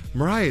song.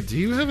 Mariah, do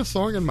you have a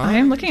song in mind? I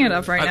am looking it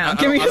up right now. I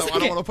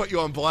don't want to put you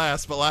on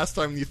blast, but last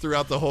time you threw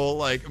out the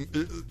whole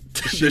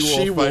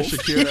She-Wolf by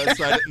Shakira,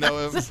 so I didn't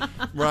know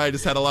if Mariah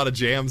just had a lot of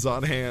jams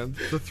on hand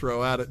to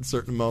throw out at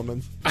certain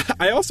moments.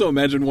 I also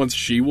imagine once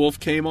She-Wolf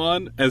came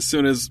on, as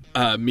soon as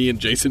me and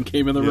Jason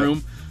came in the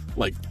room,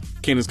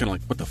 Kanan's kind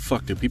of what the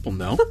fuck, do people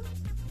know?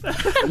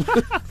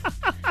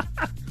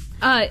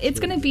 It's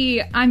going to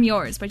be I'm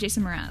Yours by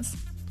Jason Mraz.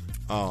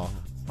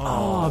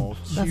 Oh,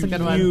 that's a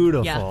good one.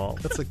 Beautiful. Yeah.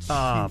 That's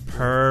cute.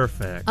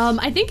 Perfect.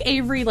 I think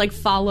Avery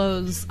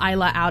follows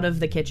Isla out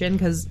of the kitchen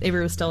because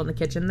Avery was still in the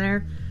kitchen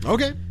there.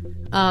 Okay.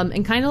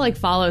 And kind of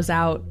follows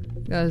out.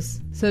 Goes,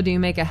 so do you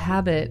make a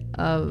habit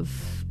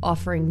of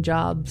offering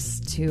jobs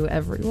to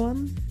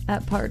everyone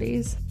at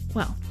parties?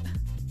 Well,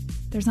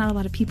 there's not a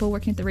lot of people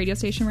working at the radio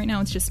station right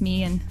now. It's just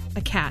me and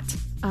a cat.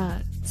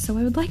 So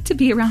I would like to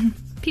be around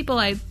people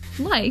I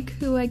like,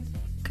 who I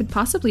could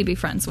possibly be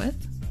friends with.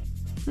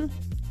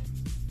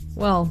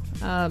 Well,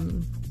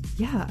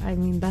 yeah, I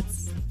mean,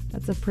 that's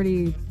a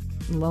pretty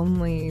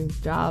lonely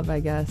job, I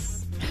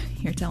guess.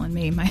 You're telling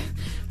me.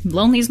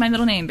 Lonely is my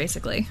middle name,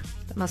 basically.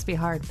 That must be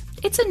hard.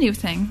 It's a new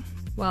thing.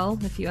 Well,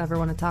 if you ever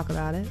want to talk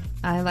about it,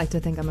 I like to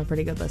think I'm a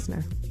pretty good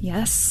listener.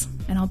 Yes,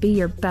 and I'll be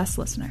your best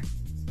listener.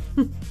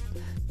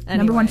 Anyway.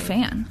 Number one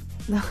fan.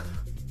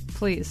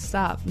 Please,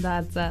 stop.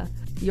 That's,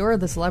 you're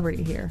the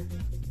celebrity here.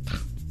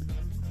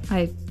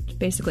 I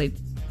basically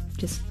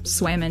just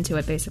swam into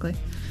it, basically.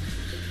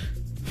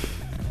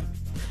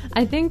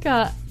 I think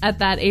at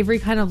that, Avery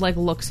kind of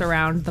looks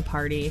around the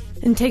party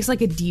and takes a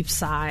deep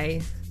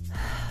sigh.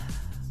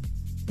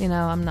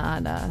 I'm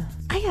not.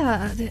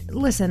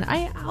 Listen.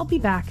 I'll be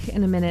back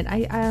in a minute.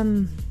 I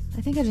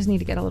think I just need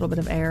to get a little bit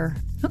of air.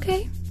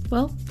 Okay.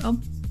 Well, I'll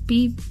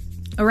be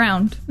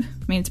around. I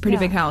mean, it's a pretty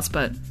big house,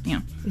 but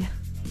Yeah.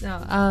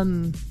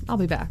 No. I'll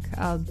be back.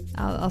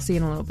 I'll see you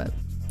in a little bit.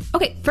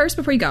 Okay. First,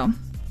 before you go,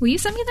 will you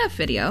send me that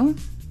video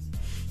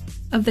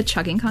of the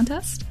chugging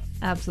contest?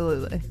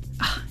 Absolutely.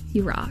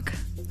 You rock.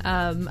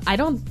 I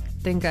don't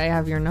think I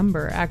have your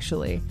number,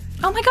 actually.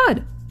 Oh my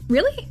god.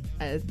 Really?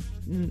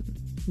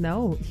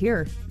 No,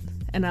 here.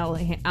 And I'll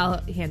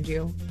hand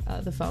you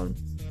the phone.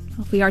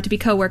 Well, if we are to be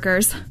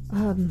coworkers.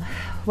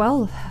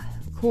 Well,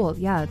 cool.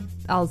 Yeah,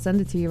 I'll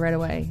send it to you right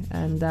away.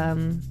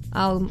 And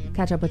I'll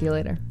catch up with you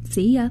later.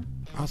 See ya.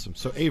 Awesome.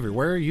 So, Avery,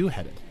 where are you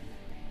headed?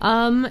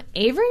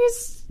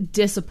 Avery's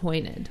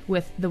disappointed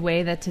with the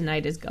way that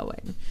tonight is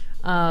going.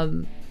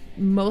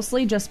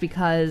 Mostly just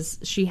because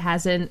she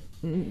hasn't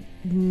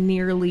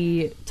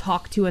nearly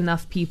talked to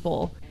enough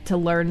people to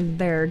learn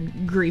their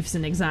griefs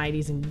and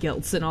anxieties and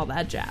guilts and all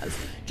that jazz.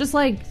 Just,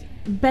 like,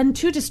 been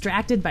too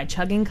distracted by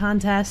chugging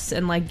contests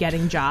and, like,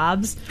 getting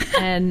jobs.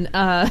 And,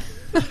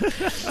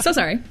 So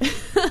sorry.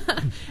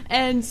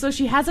 and so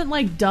she hasn't,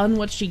 like, done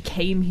what she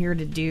came here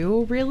to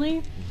do,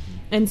 really.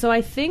 And so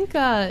I think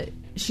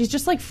she's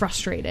just, like,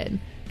 frustrated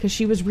because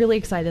she was really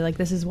excited. Like,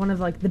 this is one of,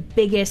 like, the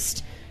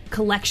biggest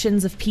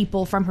collections of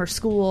people from her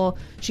school.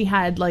 She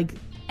had, like,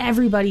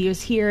 everybody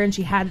was here and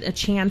she had a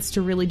chance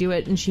to really do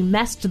it, and she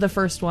messed the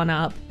first one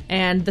up,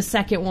 and the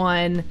second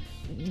one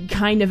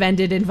kind of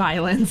ended in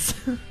violence.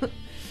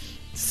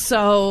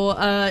 So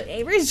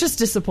Avery's just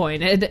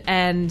disappointed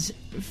and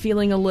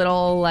feeling a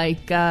little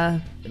like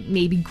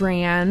maybe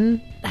Gran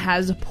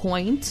has a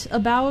point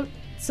about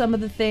some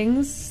of the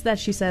things that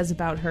she says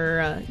about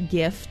her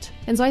gift.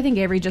 And so I think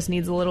Avery just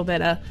needs a little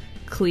bit of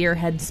clear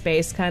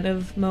headspace kind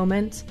of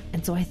moment.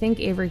 And so I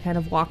think Avery kind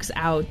of walks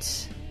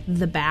out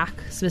the back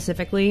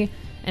specifically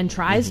and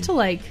tries to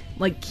like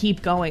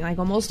keep going, like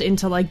almost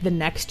into like the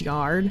next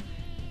yard,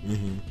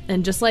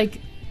 and just like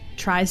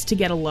tries to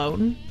get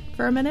alone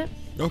for a minute.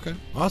 Okay,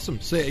 awesome.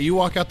 So you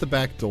walk out the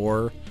back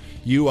door.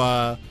 You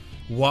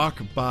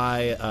walk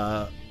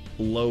by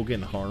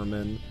Logan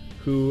Harmon,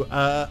 who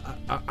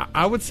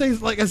I would say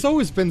like has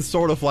always been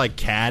sort of like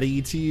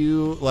catty to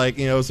you. Like,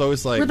 you know, it's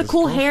always like we're the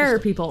cool hair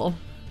people.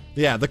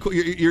 Yeah,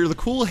 you're the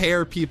cool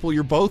hair people.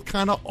 You're both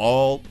kind of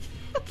alt,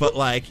 but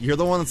like you're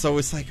the one that's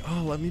always like,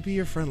 oh, let me be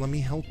your friend. Let me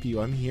help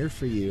you. I'm here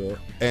for you.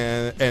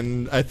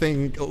 And I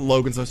think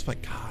Logan's always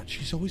like, God,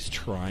 she's always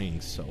trying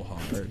so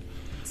hard.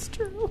 It's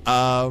true.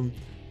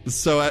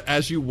 So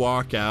as you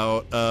walk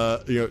out,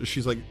 you know,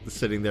 she's like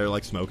sitting there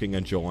like smoking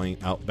a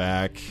joint out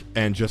back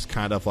and just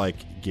kind of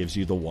like gives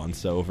you the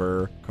once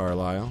over.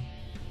 Carlisle,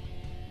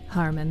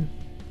 Harmon.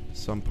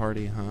 Some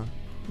party, huh?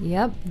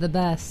 Yep, the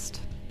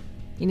best.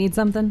 You need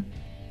something?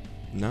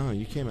 No,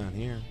 you came out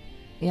here.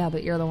 Yeah,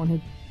 but you're the one who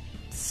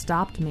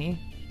stopped me.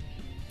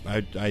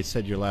 I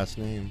said your last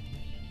name.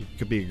 It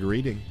could be a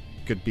greeting.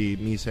 It could be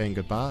me saying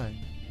goodbye.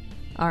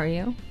 Are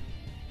you?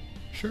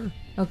 Sure.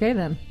 Okay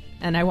then.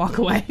 And I walk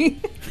away.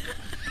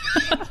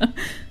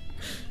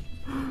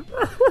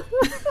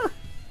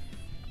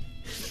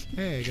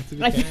 Hey, I get to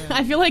be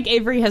I feel like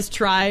Avery has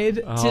tried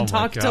to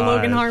talk to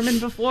Logan Harmon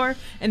before,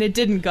 and it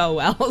didn't go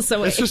well.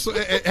 So it's just,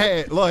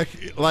 hey, look,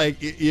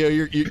 like you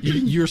know,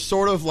 you're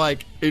sort of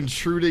like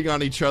intruding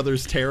on each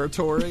other's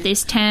territory.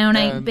 This town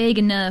ain't big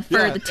enough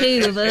for the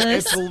two of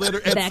us.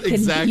 It's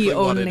exactly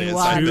what it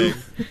is.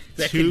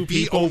 Two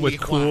people with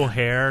cool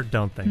hair?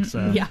 Don't think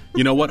so. Yeah.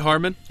 You know what,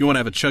 Harmon? You want to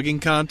have a chugging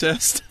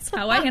contest? That's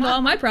how I handle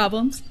all my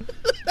problems.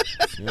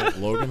 Yeah,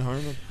 Logan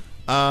Harmon.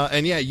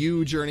 And yeah,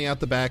 you journey out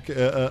the back,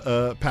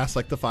 past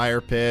like the fire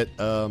pit,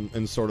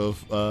 and sort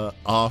of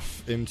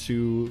off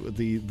into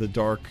the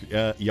dark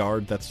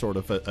yard that's sort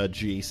of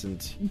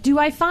adjacent. Do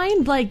I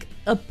find like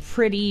a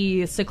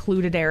pretty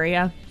secluded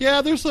area?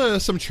 Yeah, there's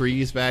some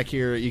trees back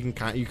here. You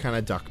kind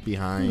of duck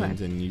behind,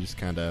 and you just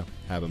kind of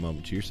have a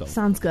moment to yourself.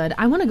 Sounds good.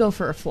 I want to go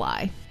for a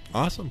fly.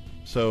 Awesome.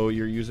 So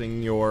you're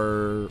using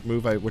your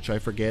move, which I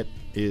forget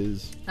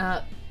is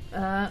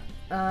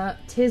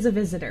Tis a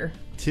visitor.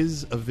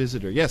 Tis a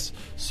visitor, yes.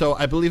 So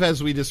I believe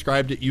as we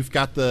described it, you've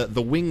got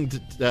the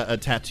winged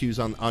tattoos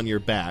on your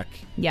back.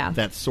 Yeah.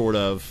 That sort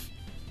of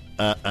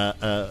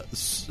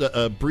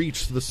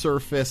breach the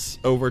surface,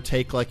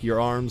 overtake like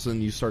your arms,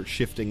 and you start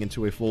shifting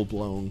into a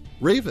full-blown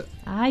raven.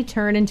 I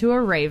turn into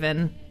a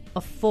raven. A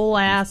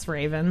full-ass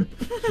raven.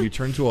 You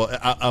turn to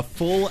a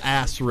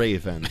full-ass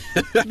raven.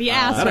 The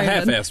ass Not raven. a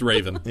half-ass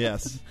raven.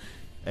 Yes.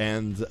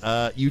 And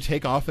you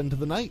take off into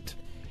the night.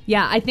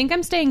 Yeah, I think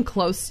I'm staying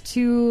close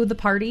to the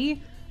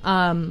party.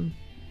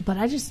 But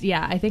I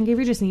think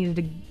Avery just needed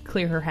to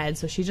clear her head,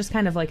 so she's just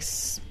kind of like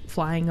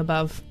flying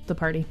above the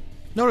party.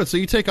 No, so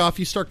you take off,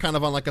 you start kind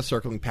of on like a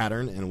circling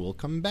pattern, and we'll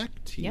come back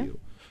to you.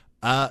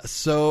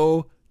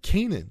 So,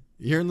 Kanan,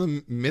 you're in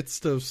the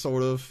midst of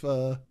sort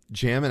of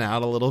jamming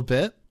out a little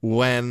bit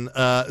when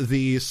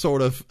the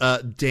sort of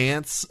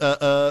dance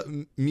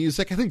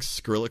music, I think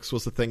Skrillex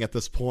was the thing at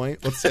this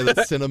point. Let's say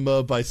that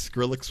Cinema by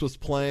Skrillex was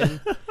playing.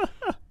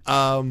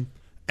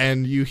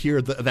 And you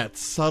hear that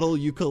subtle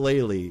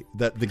ukulele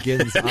that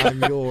begins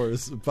I'm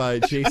Yours by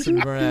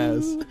Jason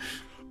Mraz.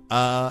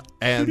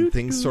 And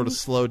things sort of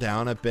slow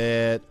down a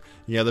bit.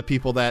 You know, the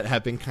people that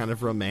have been kind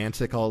of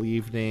romantic all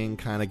evening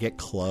kind of get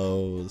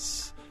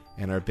close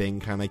and are being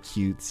kind of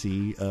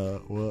cutesy.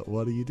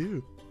 What do you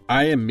do?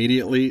 I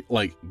immediately,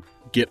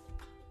 get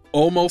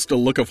almost a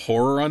look of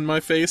horror on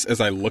my face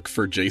as I look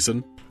for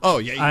Jason. Oh,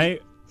 yeah.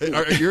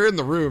 You're in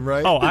the room,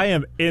 right? Oh, I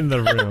am in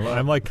the room.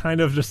 I'm like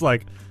kind of just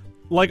like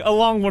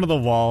along one of the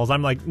walls.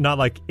 I'm like not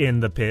like in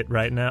the pit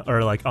right now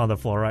or like on the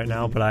floor right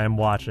now, but I am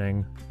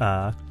watching.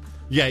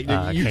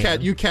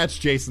 You catch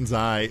Jason's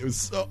eye. It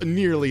was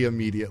nearly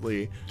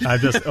immediately. I'm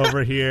just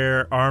over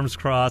here, arms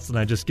crossed, and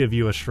I just give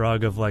you a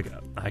shrug of like,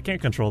 I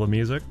can't control the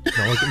music.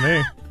 Don't look at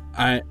me.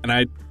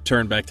 I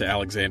turn back to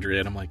Alexandria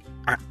and I'm like,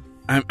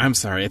 I'm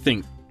sorry. I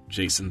think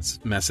Jason's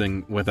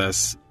messing with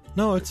us.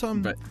 No, it's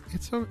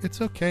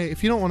okay.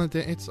 If you don't want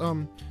to, it's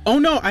Oh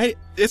no,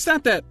 it's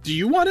not that. Do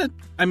you want to?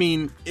 I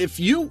mean, if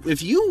you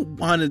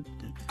want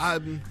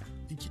to,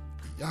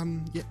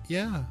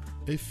 yeah.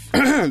 If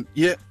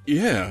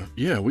yeah,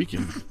 we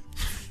can.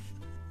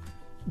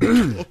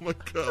 Oh my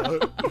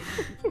god.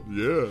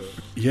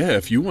 Yeah.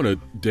 If you want to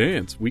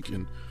dance, we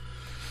can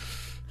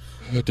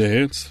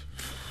dance.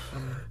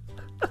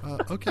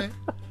 Okay.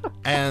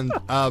 And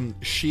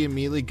she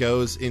immediately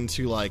goes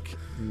into like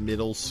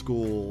middle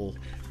school.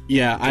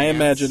 Yeah, dance I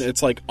imagine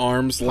it's like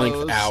arms length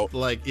pose. out.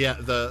 Like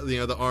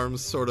the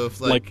arms sort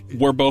of like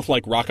we're both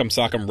like rock'em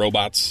sock'em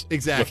robots.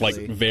 Exactly. With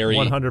like very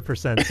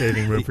 100%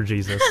 saving room for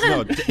Jesus.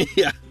 No,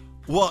 yeah.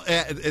 Well,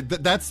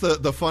 that's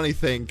the funny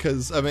thing,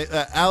 because I mean,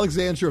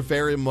 Alexandra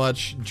very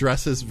much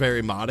dresses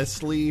very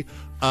modestly,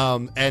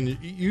 and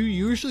you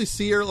usually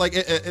see her like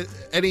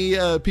any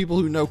people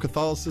who know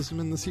Catholicism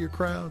in this here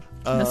crowd.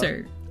 No,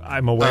 sir.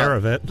 I'm aware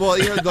of it. Well,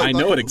 I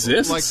know it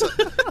exists.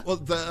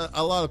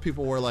 A lot of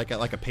people wear like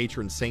a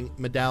patron saint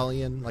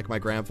medallion. Like my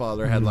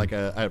grandfather had like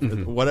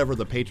whatever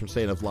the patron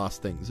saint of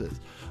lost things is,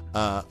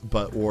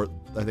 but wore,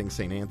 I think,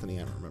 Saint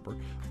Anthony. I don't remember,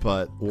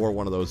 but wore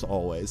one of those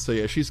always. So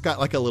yeah, she's got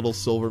like a little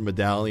silver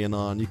medallion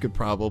on. You could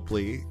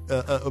probably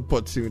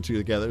put two and two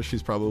together.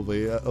 She's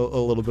probably a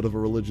little bit of a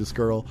religious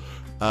girl,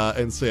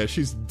 and so yeah,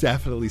 she's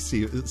definitely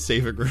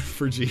saving room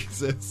for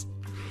Jesus.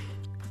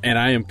 And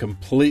I am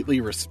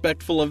completely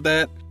respectful of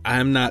that.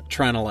 I'm not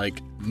trying to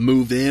like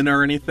move in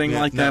or anything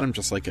like that. I'm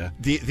just like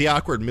the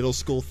awkward middle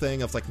school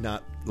thing of like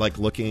not like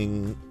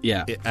looking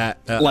at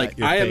like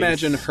your I face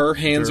imagine her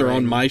hands are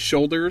on my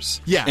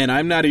shoulders, and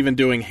I'm not even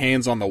doing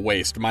hands on the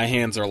waist. My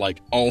hands are like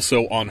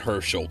also on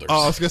her shoulders.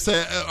 Oh, I was gonna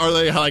say, are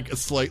they like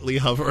slightly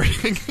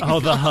hovering?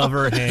 Oh, the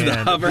hover hand,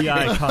 the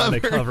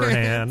iconic hover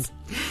hand.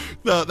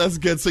 No, that's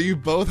good. So you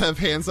both have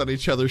hands on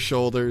each other's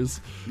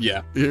shoulders.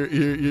 Yeah,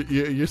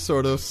 you're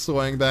sort of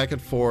swaying back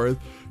and forth.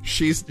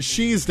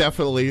 She's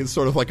definitely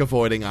sort of like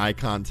avoiding eye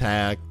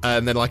contact,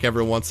 and then like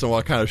every once in a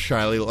while, kind of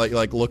shyly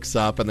like looks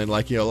up, and then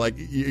like like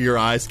your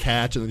eyes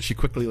catch, and then she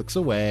quickly looks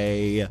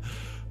away.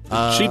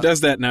 She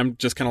does that, and I'm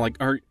just kind of like,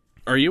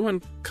 are you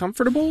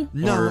uncomfortable?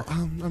 No, or?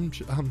 I'm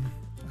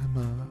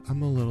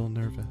a little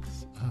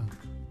nervous.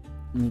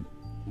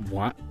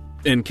 What?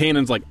 And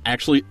Kanan's like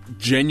actually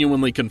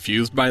genuinely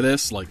confused by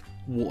this, like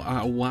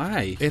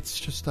why? It's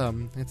just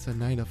it's a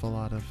night of a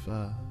lot of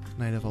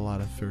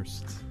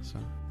firsts. So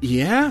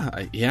yeah,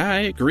 I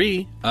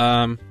agree.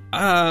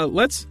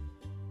 Let's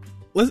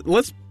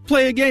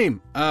play a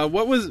game.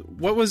 What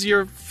was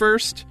your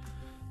first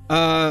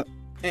anime?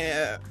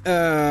 I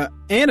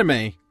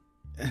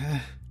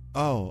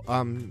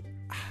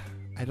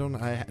don't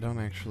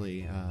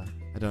actually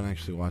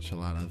watch a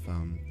lot of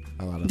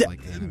like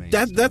anime.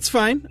 That's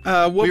fine.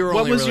 We were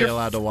what only was really your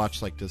allowed to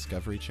watch like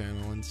Discovery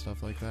Channel and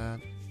stuff like that.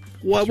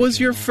 What was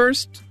your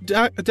first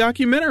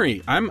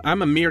documentary? I'm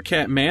a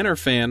Meerkat Manor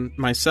fan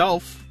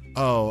myself.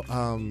 Oh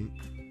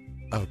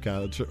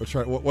god,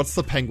 what's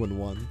the penguin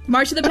one?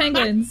 March of the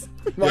Penguins.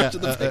 March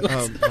of the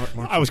Penguins.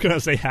 I was gonna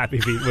say Happy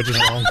Feet, which is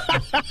wrong.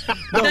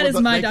 That is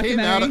my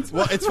documentary.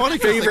 Well, it's funny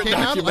because they came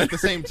out at like the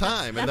same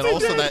time, and then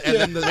also that,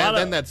 and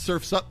then that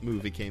Surf's Up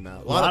movie came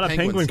out. A lot of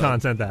penguin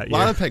content that year. A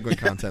lot of penguin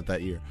content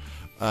that year.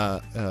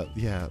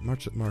 Yeah,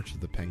 March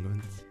of the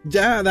Penguins.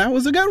 Yeah, that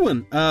was a good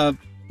one.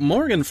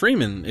 Morgan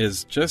Freeman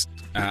is just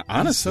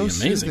honestly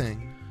so amazing.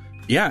 Soothing.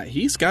 Yeah,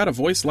 he's got a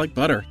voice like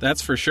butter.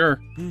 That's for sure.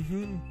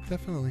 Mm-hmm,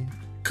 definitely.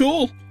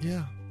 Cool.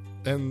 Yeah.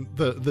 And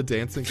the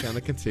dancing kind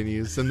of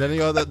continues, and then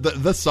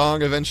the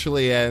song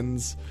eventually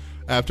ends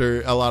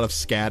after a lot of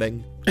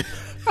scatting.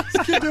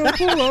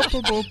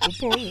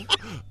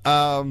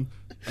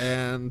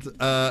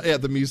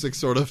 The music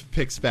sort of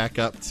picks back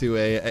up to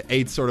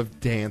a sort of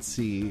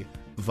dancey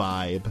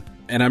vibe.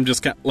 And I'm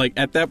just like,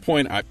 at that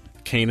point,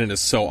 Kanan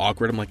is so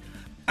awkward. I'm like,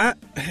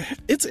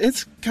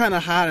 it's kind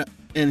of hot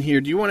in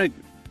here. Do you want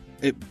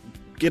to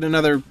get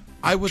another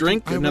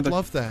drink? I would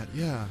love that.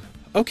 Yeah.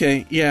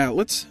 Okay. Yeah.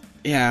 Let's.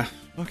 Yeah.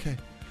 Okay.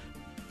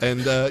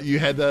 And you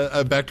head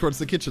back towards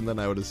the kitchen, then,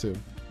 I would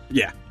assume.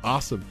 Yeah.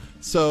 Awesome.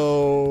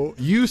 So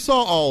you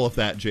saw all of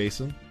that,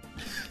 Jason.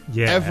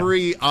 Yeah.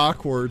 Every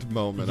awkward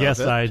moment. Yes,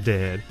 of it. I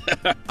did.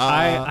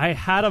 I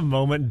had a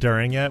moment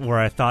during it where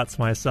I thought to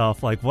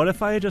myself, like, what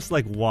if I just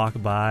like walk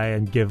by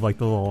and give like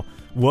the little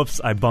whoops,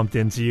 I bumped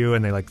into you,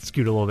 and they like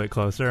scoot a little bit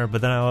closer.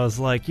 But then I was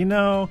like,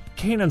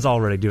 Kanan's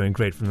already doing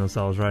great for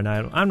themselves right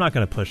now. I'm not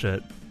going to push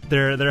it.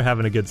 They're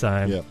having a good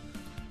time. Yeah.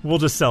 We'll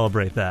just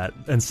celebrate that.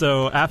 And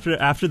so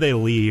after they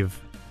leave,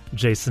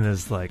 Jason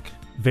is like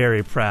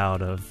very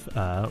proud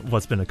of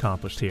what's been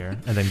accomplished here,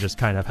 and then just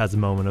kind of has a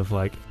moment of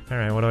like, all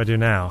right, what do I do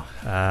now?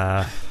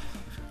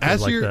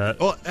 As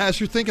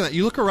you're thinking that,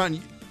 you look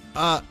around.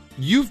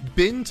 You've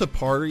been to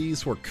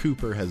parties where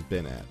Cooper has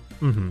been at.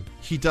 Mm-hmm.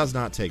 He does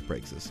not take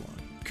breaks this long.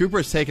 Cooper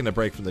has taken a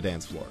break from the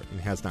dance floor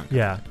and has not.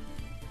 Yeah.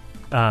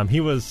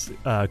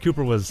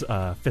 Cooper was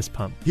fist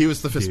pump. He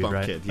was the fist dude, bump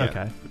right? kid. Yeah.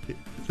 Okay.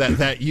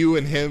 That you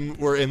and him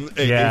were in.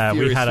 We had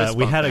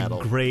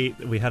battle. a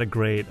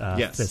great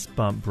yes. fist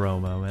bump bro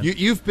moment.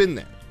 You've been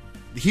there.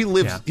 He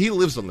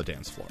lives on the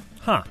dance floor.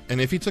 Huh.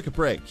 And if he took a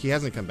break, he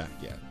hasn't come back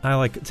yet.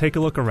 I take a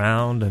look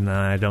around and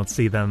I don't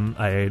see them.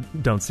 I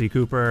don't see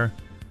Cooper.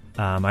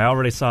 I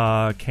already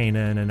saw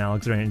Kanan and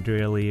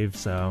Alexandria leave,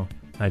 so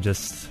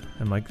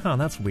I'm like, oh,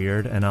 that's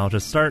weird, and I'll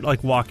just start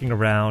walking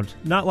around,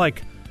 not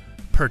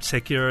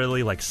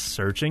particularly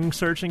searching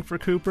for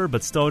Cooper,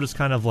 but still just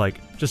kind of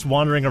just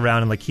wandering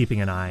around and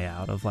keeping an eye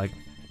out of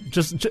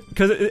just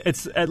because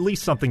it's at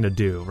least something to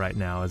do right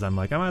now. As I'm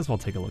I might as well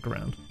take a look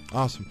around.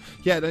 Awesome.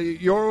 Yeah,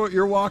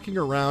 you're walking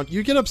around.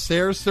 You get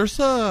upstairs. There's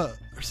a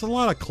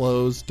lot of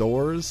closed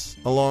doors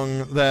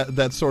along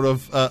that sort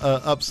of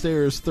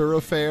upstairs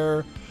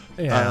thoroughfare.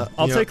 Yeah,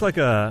 I'll take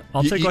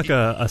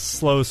a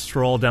slow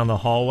stroll down the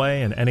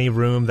hallway, and any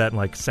room that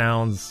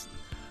sounds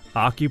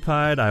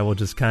occupied, I will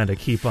just kind of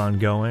keep on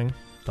going.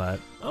 But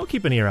I'll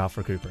keep an ear out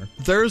for Cooper.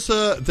 There's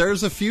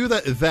a few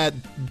that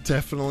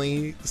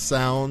definitely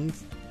sound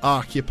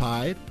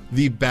occupied.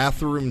 The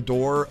bathroom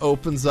door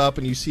opens up,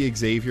 and you see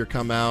Xavier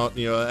come out.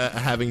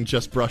 Having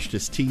just brushed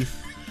his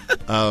teeth.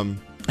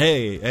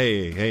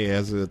 Hey,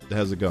 how's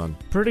it going?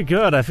 Pretty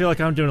good. I feel like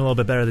I'm doing a little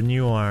bit better than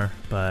you are,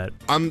 but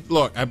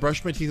I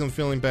brushed my teeth. I'm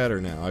feeling better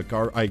now. I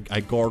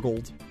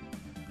gargled.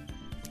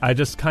 I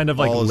just kind of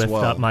lift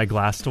up my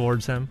glass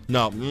towards him.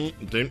 No,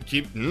 didn't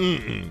keep.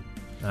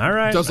 All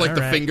right. Does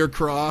the finger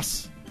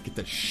cross. Get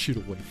that shit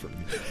away from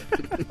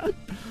me.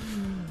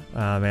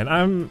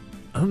 Man,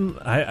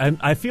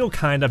 I feel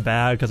kind of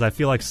bad because I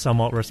feel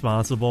somewhat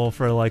responsible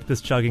for this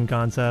chugging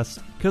contest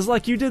because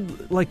you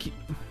did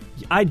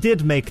I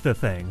did make the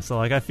thing,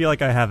 so I feel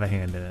like I have a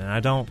hand in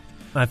it.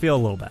 I feel a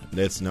little bad.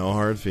 It's no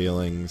hard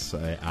feelings.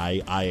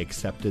 I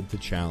accepted the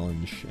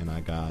challenge, and I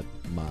got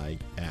my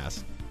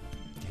ass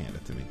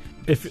handed to me.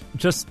 If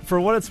just for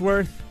what it's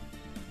worth,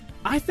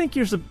 I think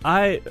as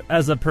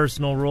a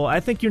personal rule, I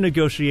think you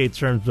negotiate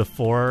terms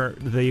before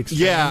the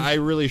exchange. Yeah, I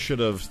really should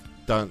have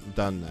done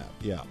that.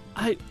 Yeah.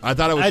 I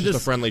thought it was just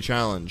a friendly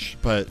challenge,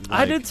 but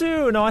I did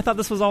too. No, I thought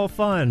this was all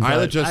fun.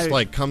 Isla just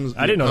comes.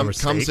 I didn't know there were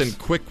comes stakes. in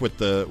quick with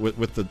the.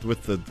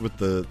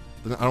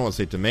 I don't want to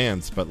say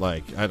demands, but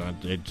I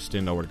just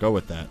didn't know where to go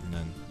with that,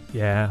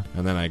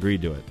 and then I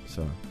agreed to it.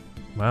 So,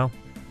 well,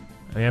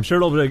 I'm sure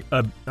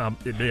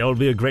it'll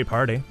be a great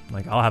party.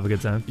 I'll have a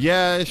good time.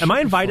 Yeah. Am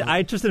I invited?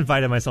 I just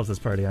invited myself to this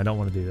party. I don't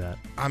want to do that.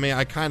 I mean,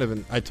 I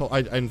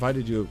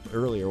invited you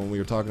earlier when we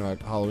were talking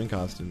about Halloween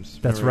costumes.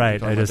 That's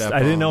right. I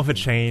didn't know if it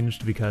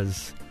changed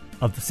because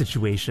of the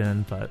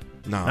situation, but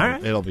no, all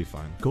right. It'll be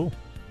fine. Cool.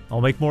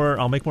 I'll make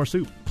more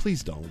soup.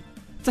 Please don't.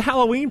 It's a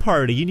Halloween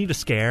party. You need a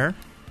scare.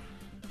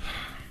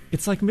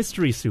 It's like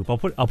mystery soup. I'll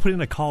put it in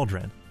a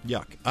cauldron.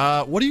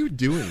 Yuck. What are you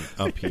doing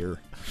up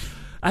here?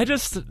 I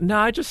just.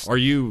 Are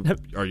you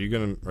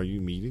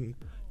meeting?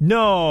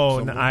 No,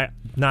 not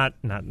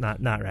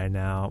right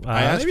now.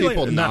 I asked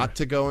people not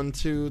to go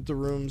into the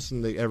rooms,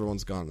 and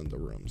everyone's gone in the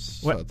rooms.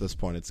 So at this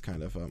point, it's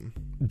kind of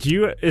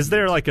Is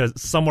there a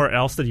somewhere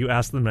else that you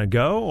ask them to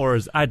go, or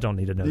I don't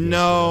need to know?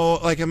 No,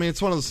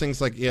 it's one of those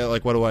things. What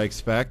do I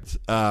expect?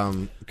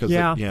 Because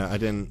I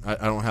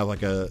don't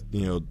have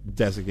a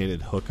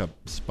designated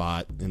hookup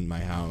spot in my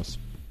house,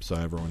 so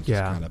everyone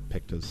just kind of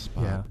picked his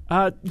spot.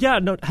 Yeah.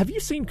 No. Have you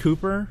seen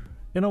Cooper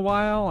in a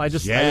while? I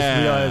just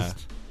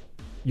realized.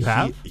 You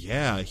have? He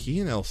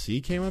and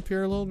LC came up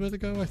here a little bit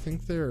ago. I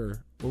think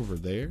they're over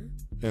there.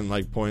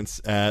 And points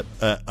at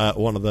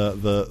one of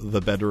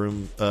the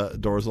bedroom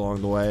doors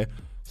along the way.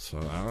 So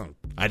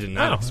I did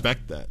not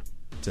expect that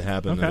to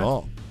happen at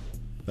all.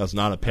 That's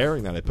not a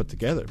pairing that I put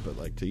together,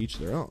 but to each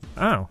their own.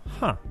 Oh,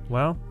 huh.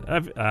 Well,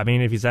 I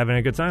mean, if he's having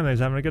a good time, then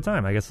he's having a good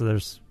time. I guess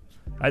there's.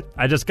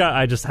 I just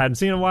hadn't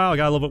seen him in a while. I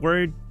got a little bit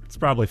worried. It's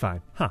probably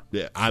fine. Huh?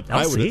 Yeah,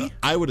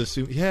 I would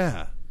assume.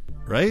 Yeah,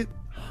 right.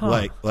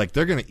 Huh.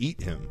 They're gonna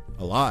eat him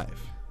alive.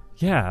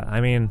 Yeah,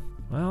 I mean,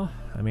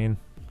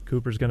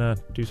 Cooper's gonna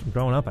do some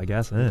growing up, I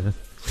guess.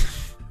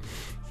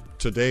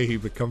 Today he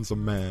becomes a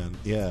man.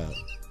 Yeah.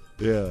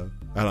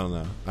 I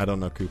don't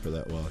know Cooper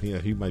that well. Yeah,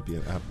 he might be.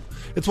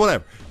 It's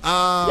whatever.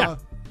 I'm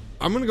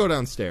gonna go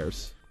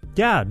downstairs.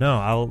 Yeah,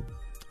 no,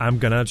 I'm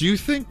gonna. Do you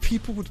think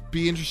people would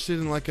be interested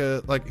in like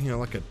a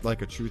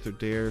truth or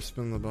dare,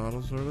 spin the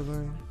bottle sort of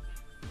thing?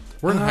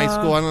 We're in high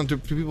school. I don't know.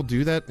 Do people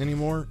do that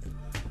anymore?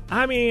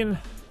 I mean,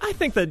 I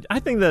think that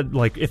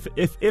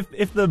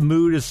if the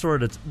mood is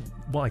sort of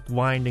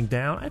winding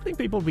down, I think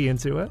people will be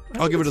into it.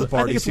 I'll give it to the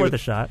party. I think it's worth a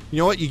shot. You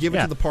know what? You give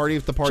it to the party.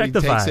 If the party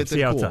takes vibes, it,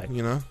 then cool.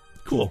 You know,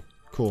 cool.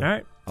 All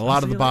right. A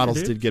lot of the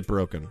bottles did get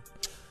broken.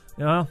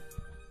 Yeah.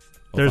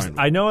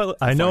 I know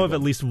of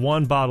at least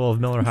one bottle of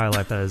Miller High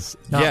Life that is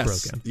not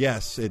broken.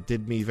 Yes, it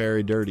did me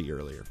very dirty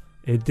earlier.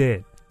 It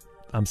did.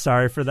 I'm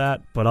sorry for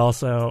that, but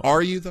also...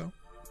 Are you, though?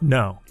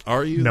 No.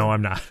 Are you? No,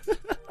 I'm not.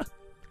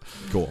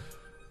 Cool.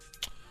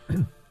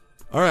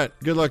 All right,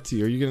 good luck to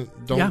you. Are you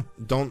gonna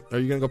are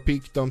you gonna go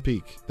peek? Don't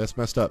peek. That's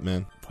messed up,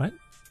 man. What?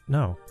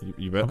 No.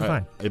 You bet. I'm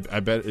fine. I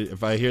bet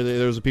if I hear that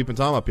there was a peeping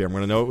Tom up here, I'm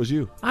gonna know it was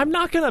you. I'm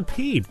not gonna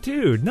peep,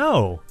 dude.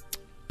 No.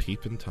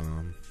 Peeping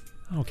Tom.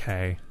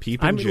 Okay.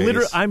 Peeping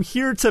Jace. I'm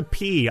here to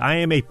pee. I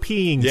am a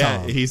peeing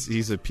Tom. Yeah,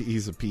 he's a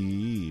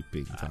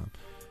peeping Tom.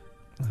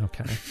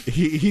 Okay.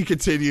 He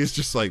continues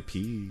just like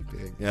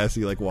peeping as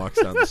he like walks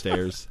down the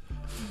stairs.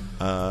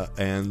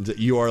 And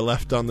you are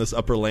left on this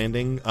upper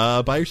landing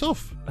by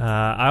yourself.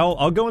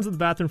 I'll go into the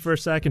bathroom for a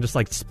sec and just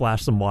like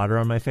splash some water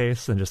on my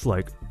face and just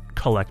like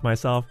collect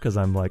myself, because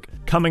I'm like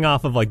coming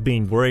off of like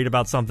being worried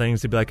about something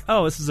to be like,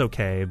 oh, this is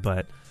okay,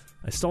 but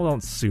I still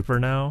don't super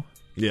know.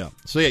 Yeah.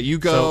 So yeah, you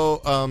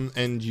go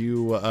and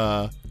you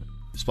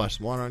splash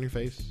some water on your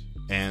face,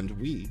 and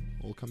we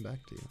will come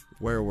back to you.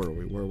 Where were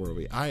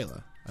we?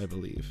 Isla, I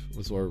believe,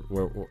 was where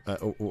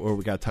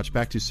we got to touch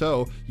back to.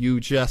 So you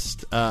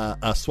just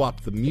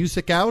swapped the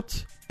music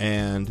out,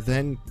 and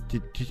then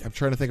I'm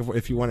trying to think of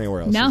if you went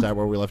anywhere else. No. Uh, Is that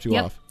where we left you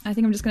off? I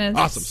think I'm just going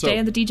to stay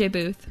in the DJ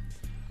booth.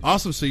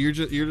 Awesome. So you're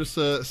just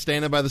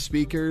standing by the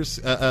speakers,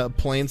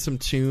 playing some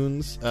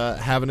tunes,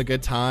 having a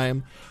good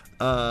time.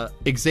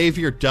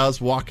 Xavier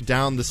does walk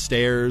down the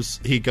stairs.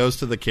 He goes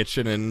to the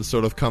kitchen and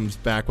sort of comes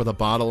back with a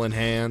bottle in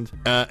hand,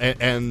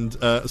 and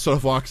sort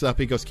of walks up.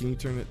 He goes, "Can you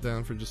turn it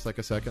down for just like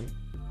a second?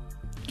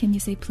 Can you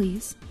say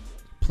please?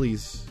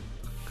 Please,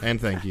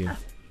 and thank you."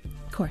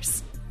 Of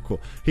course.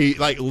 Cool. He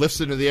like lifts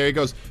into the air. He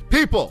goes,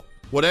 "People,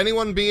 would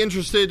anyone be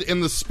interested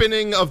in the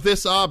spinning of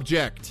this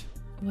object?"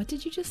 What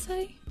did you just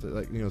say?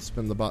 Like,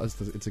 spin the bottle.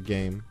 It's a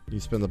game. You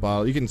spin the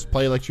bottle. You can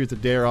play like Truth or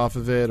Dare off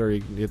of it, or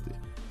you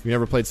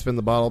never played Spin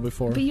the Bottle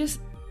before? But you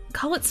just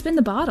call it Spin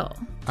the Bottle.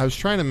 I was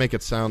trying to make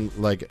it sound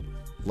like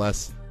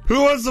less.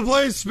 Who wants to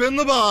play Spin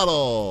the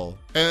Bottle?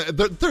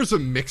 There's a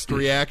mixed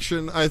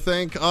reaction, I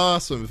think.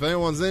 Awesome. If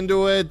anyone's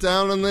into it,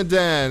 down in the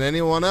den.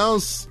 Anyone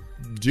else?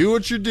 Do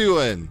what you're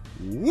doing.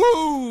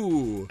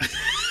 Woo!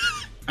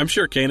 I'm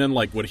sure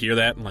Kanan would hear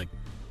that and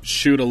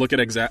shoot a look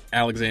at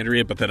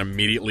Alexandria, but then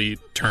immediately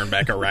turn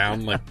back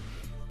around.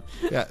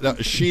 Yeah, no,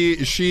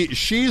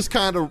 she's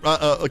kind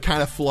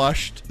of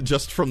flushed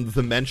just from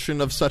the mention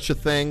of such a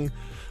thing,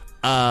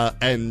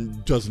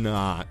 and does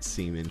not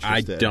seem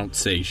interested. I don't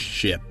say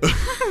shit.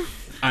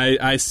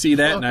 I see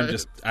that and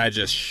I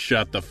just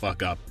shut the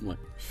fuck up.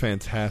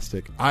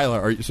 Fantastic,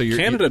 Isla. You're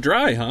Canada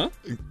Dry, huh?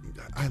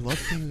 I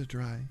love Canada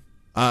Dry.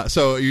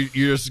 So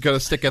you're just gonna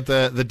stick at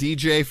the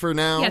DJ for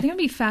now? Yeah, I think I'm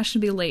gonna be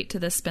fashionably late to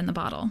this Spin the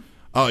Bottle.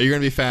 Oh, you're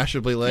gonna be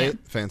fashionably late? Yeah.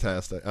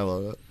 Fantastic. I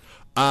love it.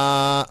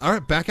 All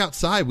right, back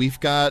outside, we've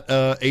got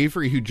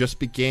Avery, who just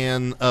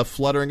began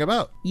fluttering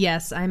about.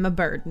 Yes, I'm a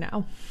bird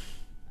now.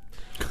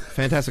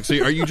 Fantastic. So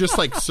are you just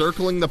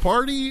circling the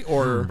party,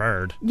 or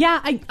bird?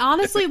 Yeah, I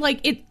honestly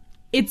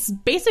it's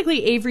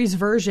basically Avery's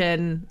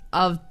version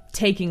of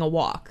taking a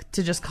walk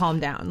to just calm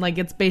down.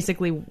 It's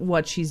basically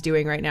what she's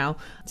doing right now.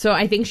 So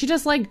I think she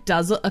just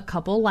does a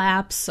couple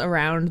laps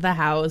around the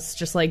house,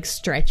 just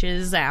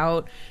stretches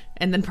out,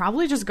 and then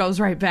probably just goes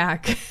right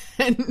back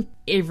and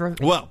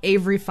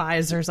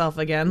Avery-fies herself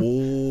again.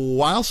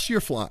 Whilst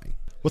you're flying,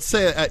 let's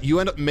say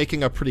you end up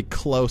making a pretty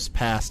close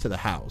pass to the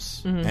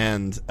house. Mm-hmm.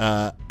 And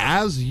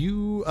as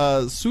you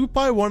swoop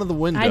by one of the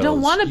windows... I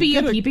don't want to be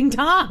a peeping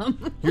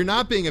Tom. You're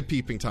not being a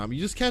peeping Tom. You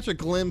just catch a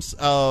glimpse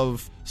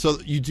of... So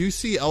you do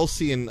see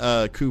Elsie and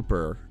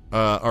Cooper,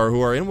 or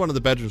who are in one of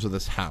the bedrooms of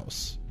this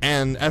house.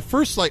 And at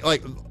first,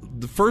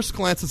 the first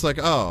glance, it's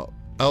oh,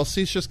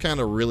 Elsie's just kind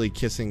of really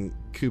kissing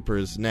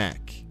Cooper's neck.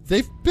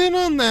 They've been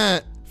on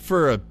that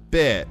for a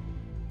bit.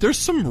 There's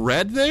some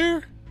red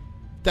there.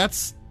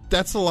 That's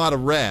a lot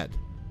of red.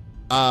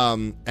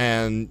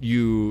 And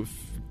you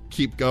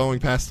keep going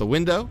past the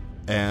window,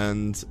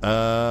 and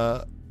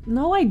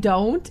no, I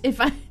don't.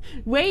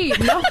 Wait,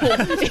 no.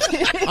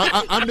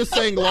 I'm just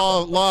saying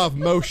law of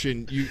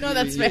motion. No,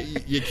 that's fair.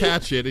 You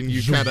catch it and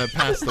you kind of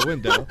pass the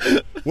window.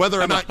 Whether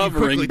or not you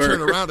quickly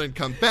turn around and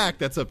come back,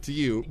 that's up to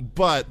you.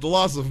 But the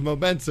laws of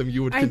momentum,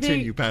 you would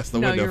continue past the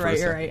window. No,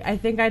 you're right. I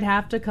think I'd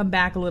have to come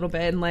back a little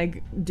bit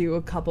and do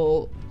a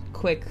couple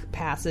quick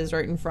passes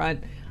right in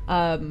front.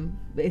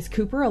 Is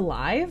Cooper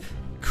alive?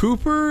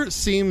 Cooper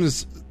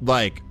seems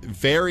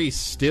very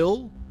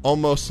still,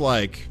 almost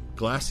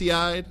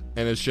glassy-eyed,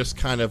 and is just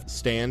kind of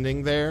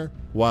standing there,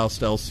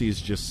 whilst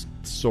Elsie's just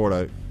sort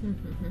of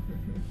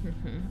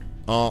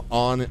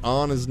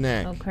on his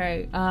neck.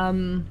 Okay,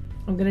 I'm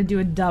gonna do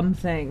a dumb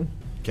thing.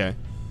 Okay.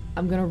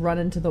 I'm gonna run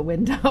into the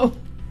window.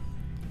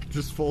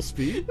 Just full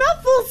speed?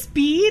 Not full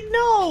speed,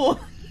 no.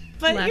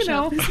 But Lash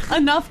up.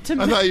 enough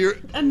to. I thought you were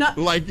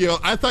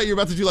I thought you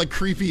were about to do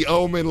creepy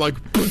Omen, Well,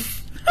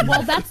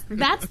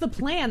 that's the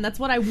plan. That's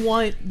what I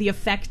want the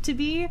effect to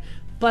be.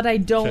 But I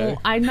don't. Okay.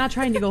 I'm not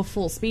trying to go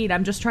full speed.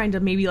 I'm just trying to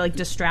maybe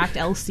distract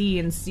Elsie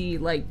and see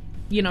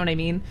you know what I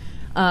mean.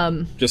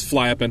 Just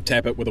fly up and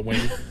tap it with a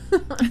wing.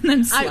 And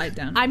then slide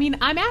down. I mean,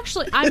 I'm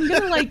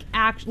gonna like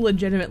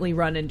legitimately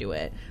run into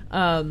it.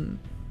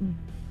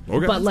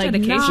 Okay. But like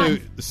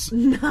dedication.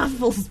 not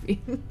full speed.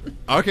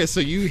 Okay, so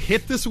you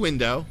hit this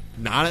window,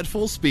 not at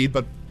full speed,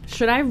 but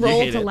Should I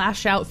roll hit to it.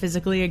 lash out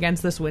physically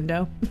against this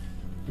window?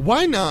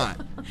 why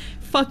not?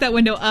 Fuck that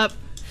window up.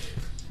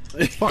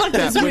 Fuck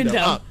that this window window.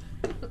 up.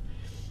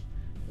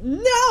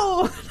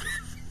 No.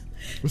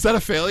 Was that a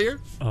failure?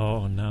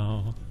 Oh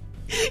no.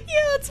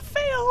 Yeah, it's a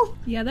fail.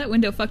 Yeah, that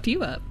window fucked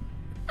you up.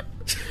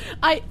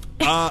 I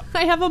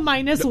have a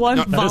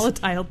 -1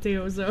 volatile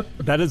too, so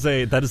That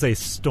is a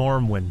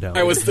storm window.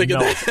 I was thinking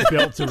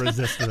built to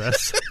resist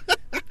this.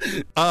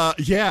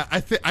 Yeah,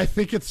 I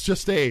think it's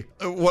just a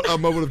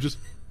moment of just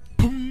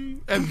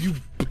boom, and you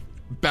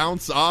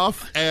bounce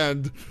off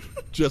and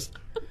just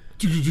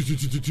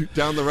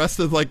down the rest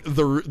of like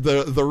the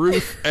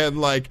roof, and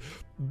like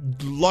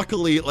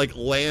luckily like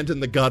land in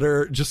the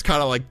gutter, just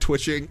kind of like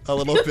twitching a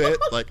little bit.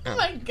 Like, oh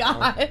my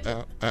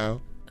god.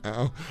 ow.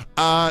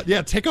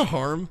 Yeah, take a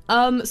harm.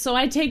 So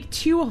I take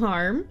 2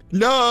 harm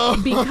No,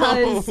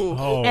 because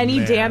Oh, any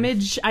man.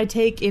 damage I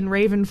take in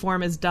Raven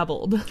form is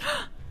doubled.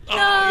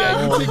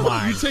 Yeah, Oh you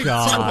my take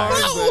God. 2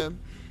 harms then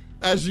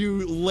as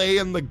you lay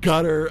in the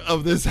gutter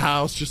of this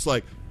house, just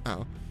like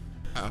ow.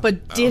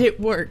 But did it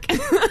work?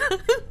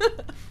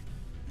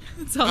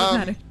 That's all that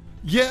matters.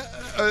 Yeah,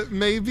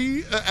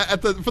 maybe.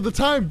 For the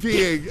time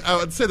being, I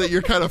would say that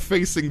you're kind of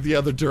facing the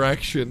other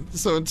direction.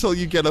 So until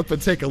you get up and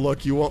take a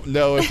look, you won't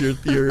know if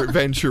your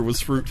venture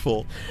was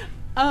fruitful.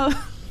 I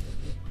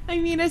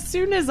mean, as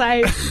soon as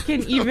I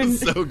can even,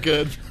 So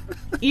good.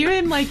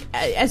 even like,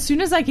 as soon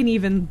as I can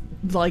even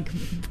like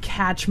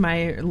catch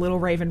my little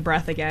Raven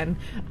breath again,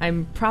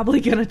 I'm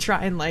probably gonna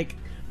try and like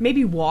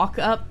maybe walk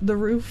up the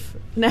roof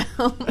now.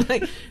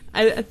 Like,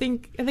 I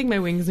think my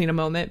wings need a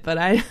moment, but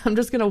I'm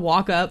just gonna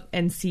walk up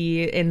and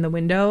see in the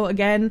window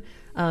again,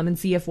 and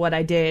see if what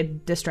I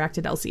did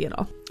distracted Elsie at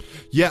all.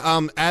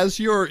 Yeah. As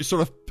you're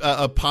sort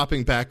of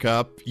popping back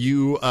up,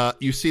 you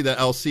see that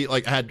Elsie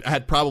like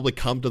had probably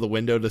come to the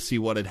window to see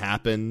what had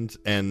happened,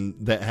 and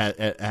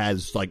that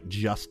has like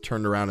just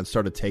turned around and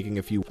started taking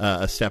a few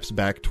steps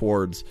back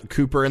towards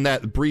Cooper. In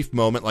that brief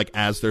moment, like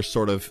as they're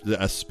sort of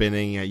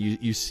spinning,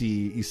 you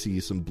see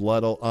some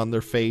blood on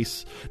their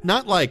face,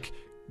 not like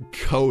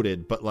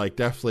coated, but like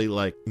definitely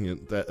like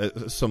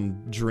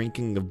some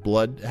drinking of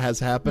blood has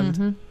happened.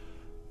 Mm-hmm.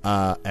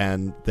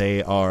 And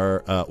they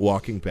are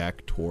walking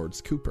back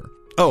towards Cooper.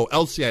 Oh,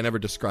 Elsie, I never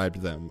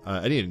described them.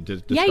 I didn't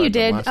describe Yeah, you them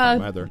did. last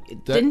time either.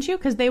 Didn't you?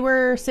 Because they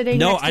were sitting.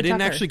 No, next to I didn't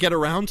Tucker. actually get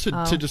around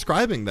to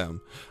describing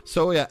them.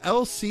 So yeah,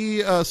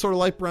 Elsie, sort of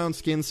light brown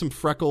skin, some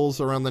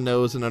freckles around the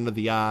nose and under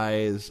the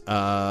eyes,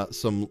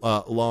 some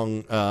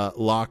long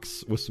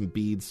locks with some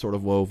beads sort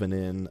of woven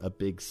in, a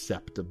big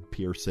septum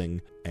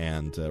piercing,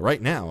 and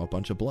right now a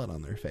bunch of blood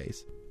on their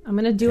face. I'm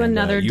gonna do And,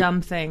 another you-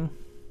 dumb thing.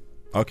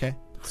 Okay.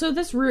 So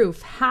this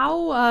roof,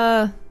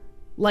 how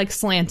like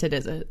slanted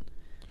is it?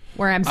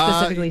 Where I'm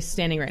specifically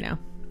standing right now.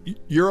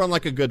 You're on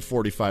like a good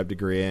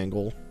 45-degree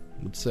angle,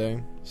 I would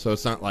say. So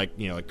it's not like,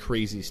 like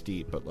crazy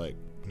steep, but like,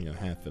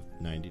 half of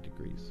 90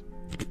 degrees.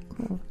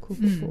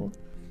 Cool.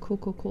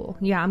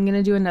 Yeah, I'm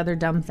gonna do another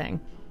dumb thing.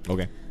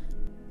 Okay.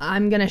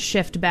 I'm gonna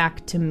shift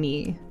back to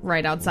me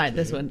right outside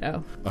this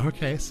window.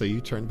 Okay, so you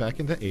turn back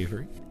into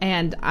Avery.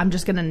 And I'm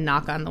just gonna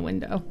knock on the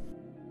window.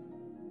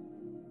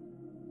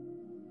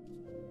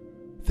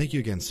 Thank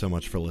you again so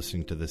much for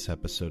listening to this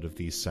episode of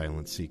These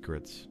Silent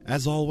Secrets.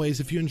 As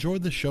always, if you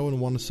enjoyed the show and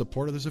want to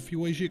support it, there's a few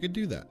ways you could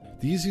do that.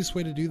 The easiest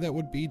way to do that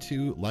would be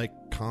to like,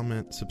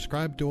 comment,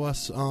 subscribe to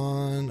us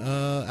on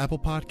Apple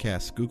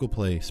Podcasts, Google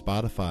Play,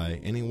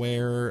 Spotify,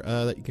 anywhere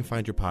that you can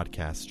find your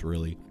podcasts,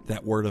 really.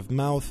 That word of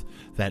mouth,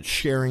 that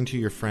sharing to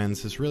your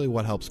friends is really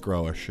what helps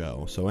grow our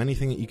show. So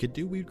anything that you could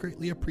do, we'd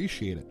greatly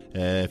appreciate it.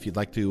 If you'd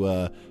like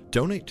to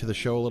donate to the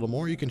show a little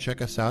more, you can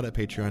check us out at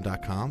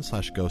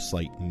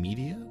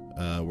patreon.com/ghostlightmedia.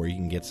 Where you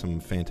can get some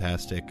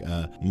fantastic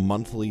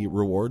monthly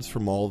rewards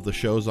from all of the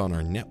shows on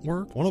our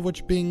network, one of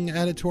which being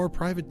added to our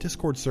private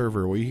Discord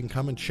server where you can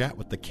come and chat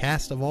with the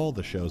cast of all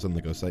the shows on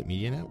the Ghostlight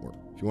Media Network.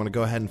 If you want to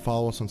go ahead and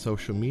follow us on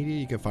social media,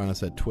 you can find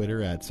us at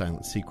Twitter at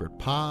Silent Secret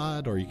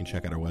Pod, or you can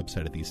check out our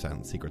website at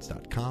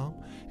thesesilentsecrets.com.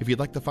 If you'd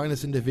like to find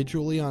us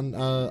individually on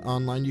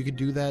online, you could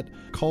do that.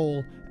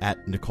 Cole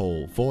at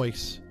Nicole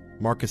Voice,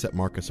 Marcus at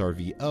Marcus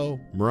RVO,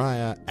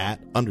 Mariah at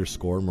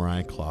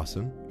 _Mariah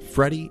Clausen,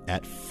 Freddie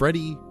at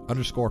Freddie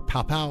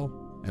 _Pow Pow,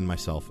 and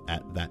myself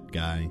at that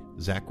guy,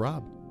 Zach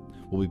Robb.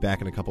 We'll be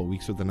back in a couple of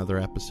weeks with another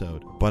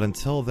episode. But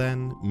until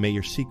then, may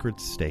your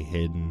secrets stay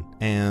hidden.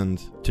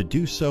 And to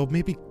do so,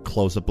 maybe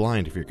close a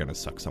blind if you're going to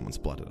suck someone's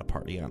blood at a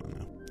party. I don't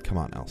know. Come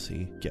on,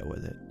 Elsie. Get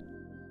with it.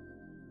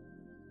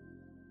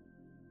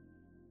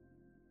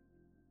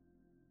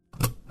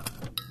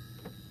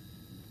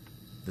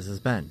 This has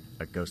been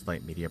a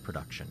Ghostlight Media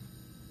production.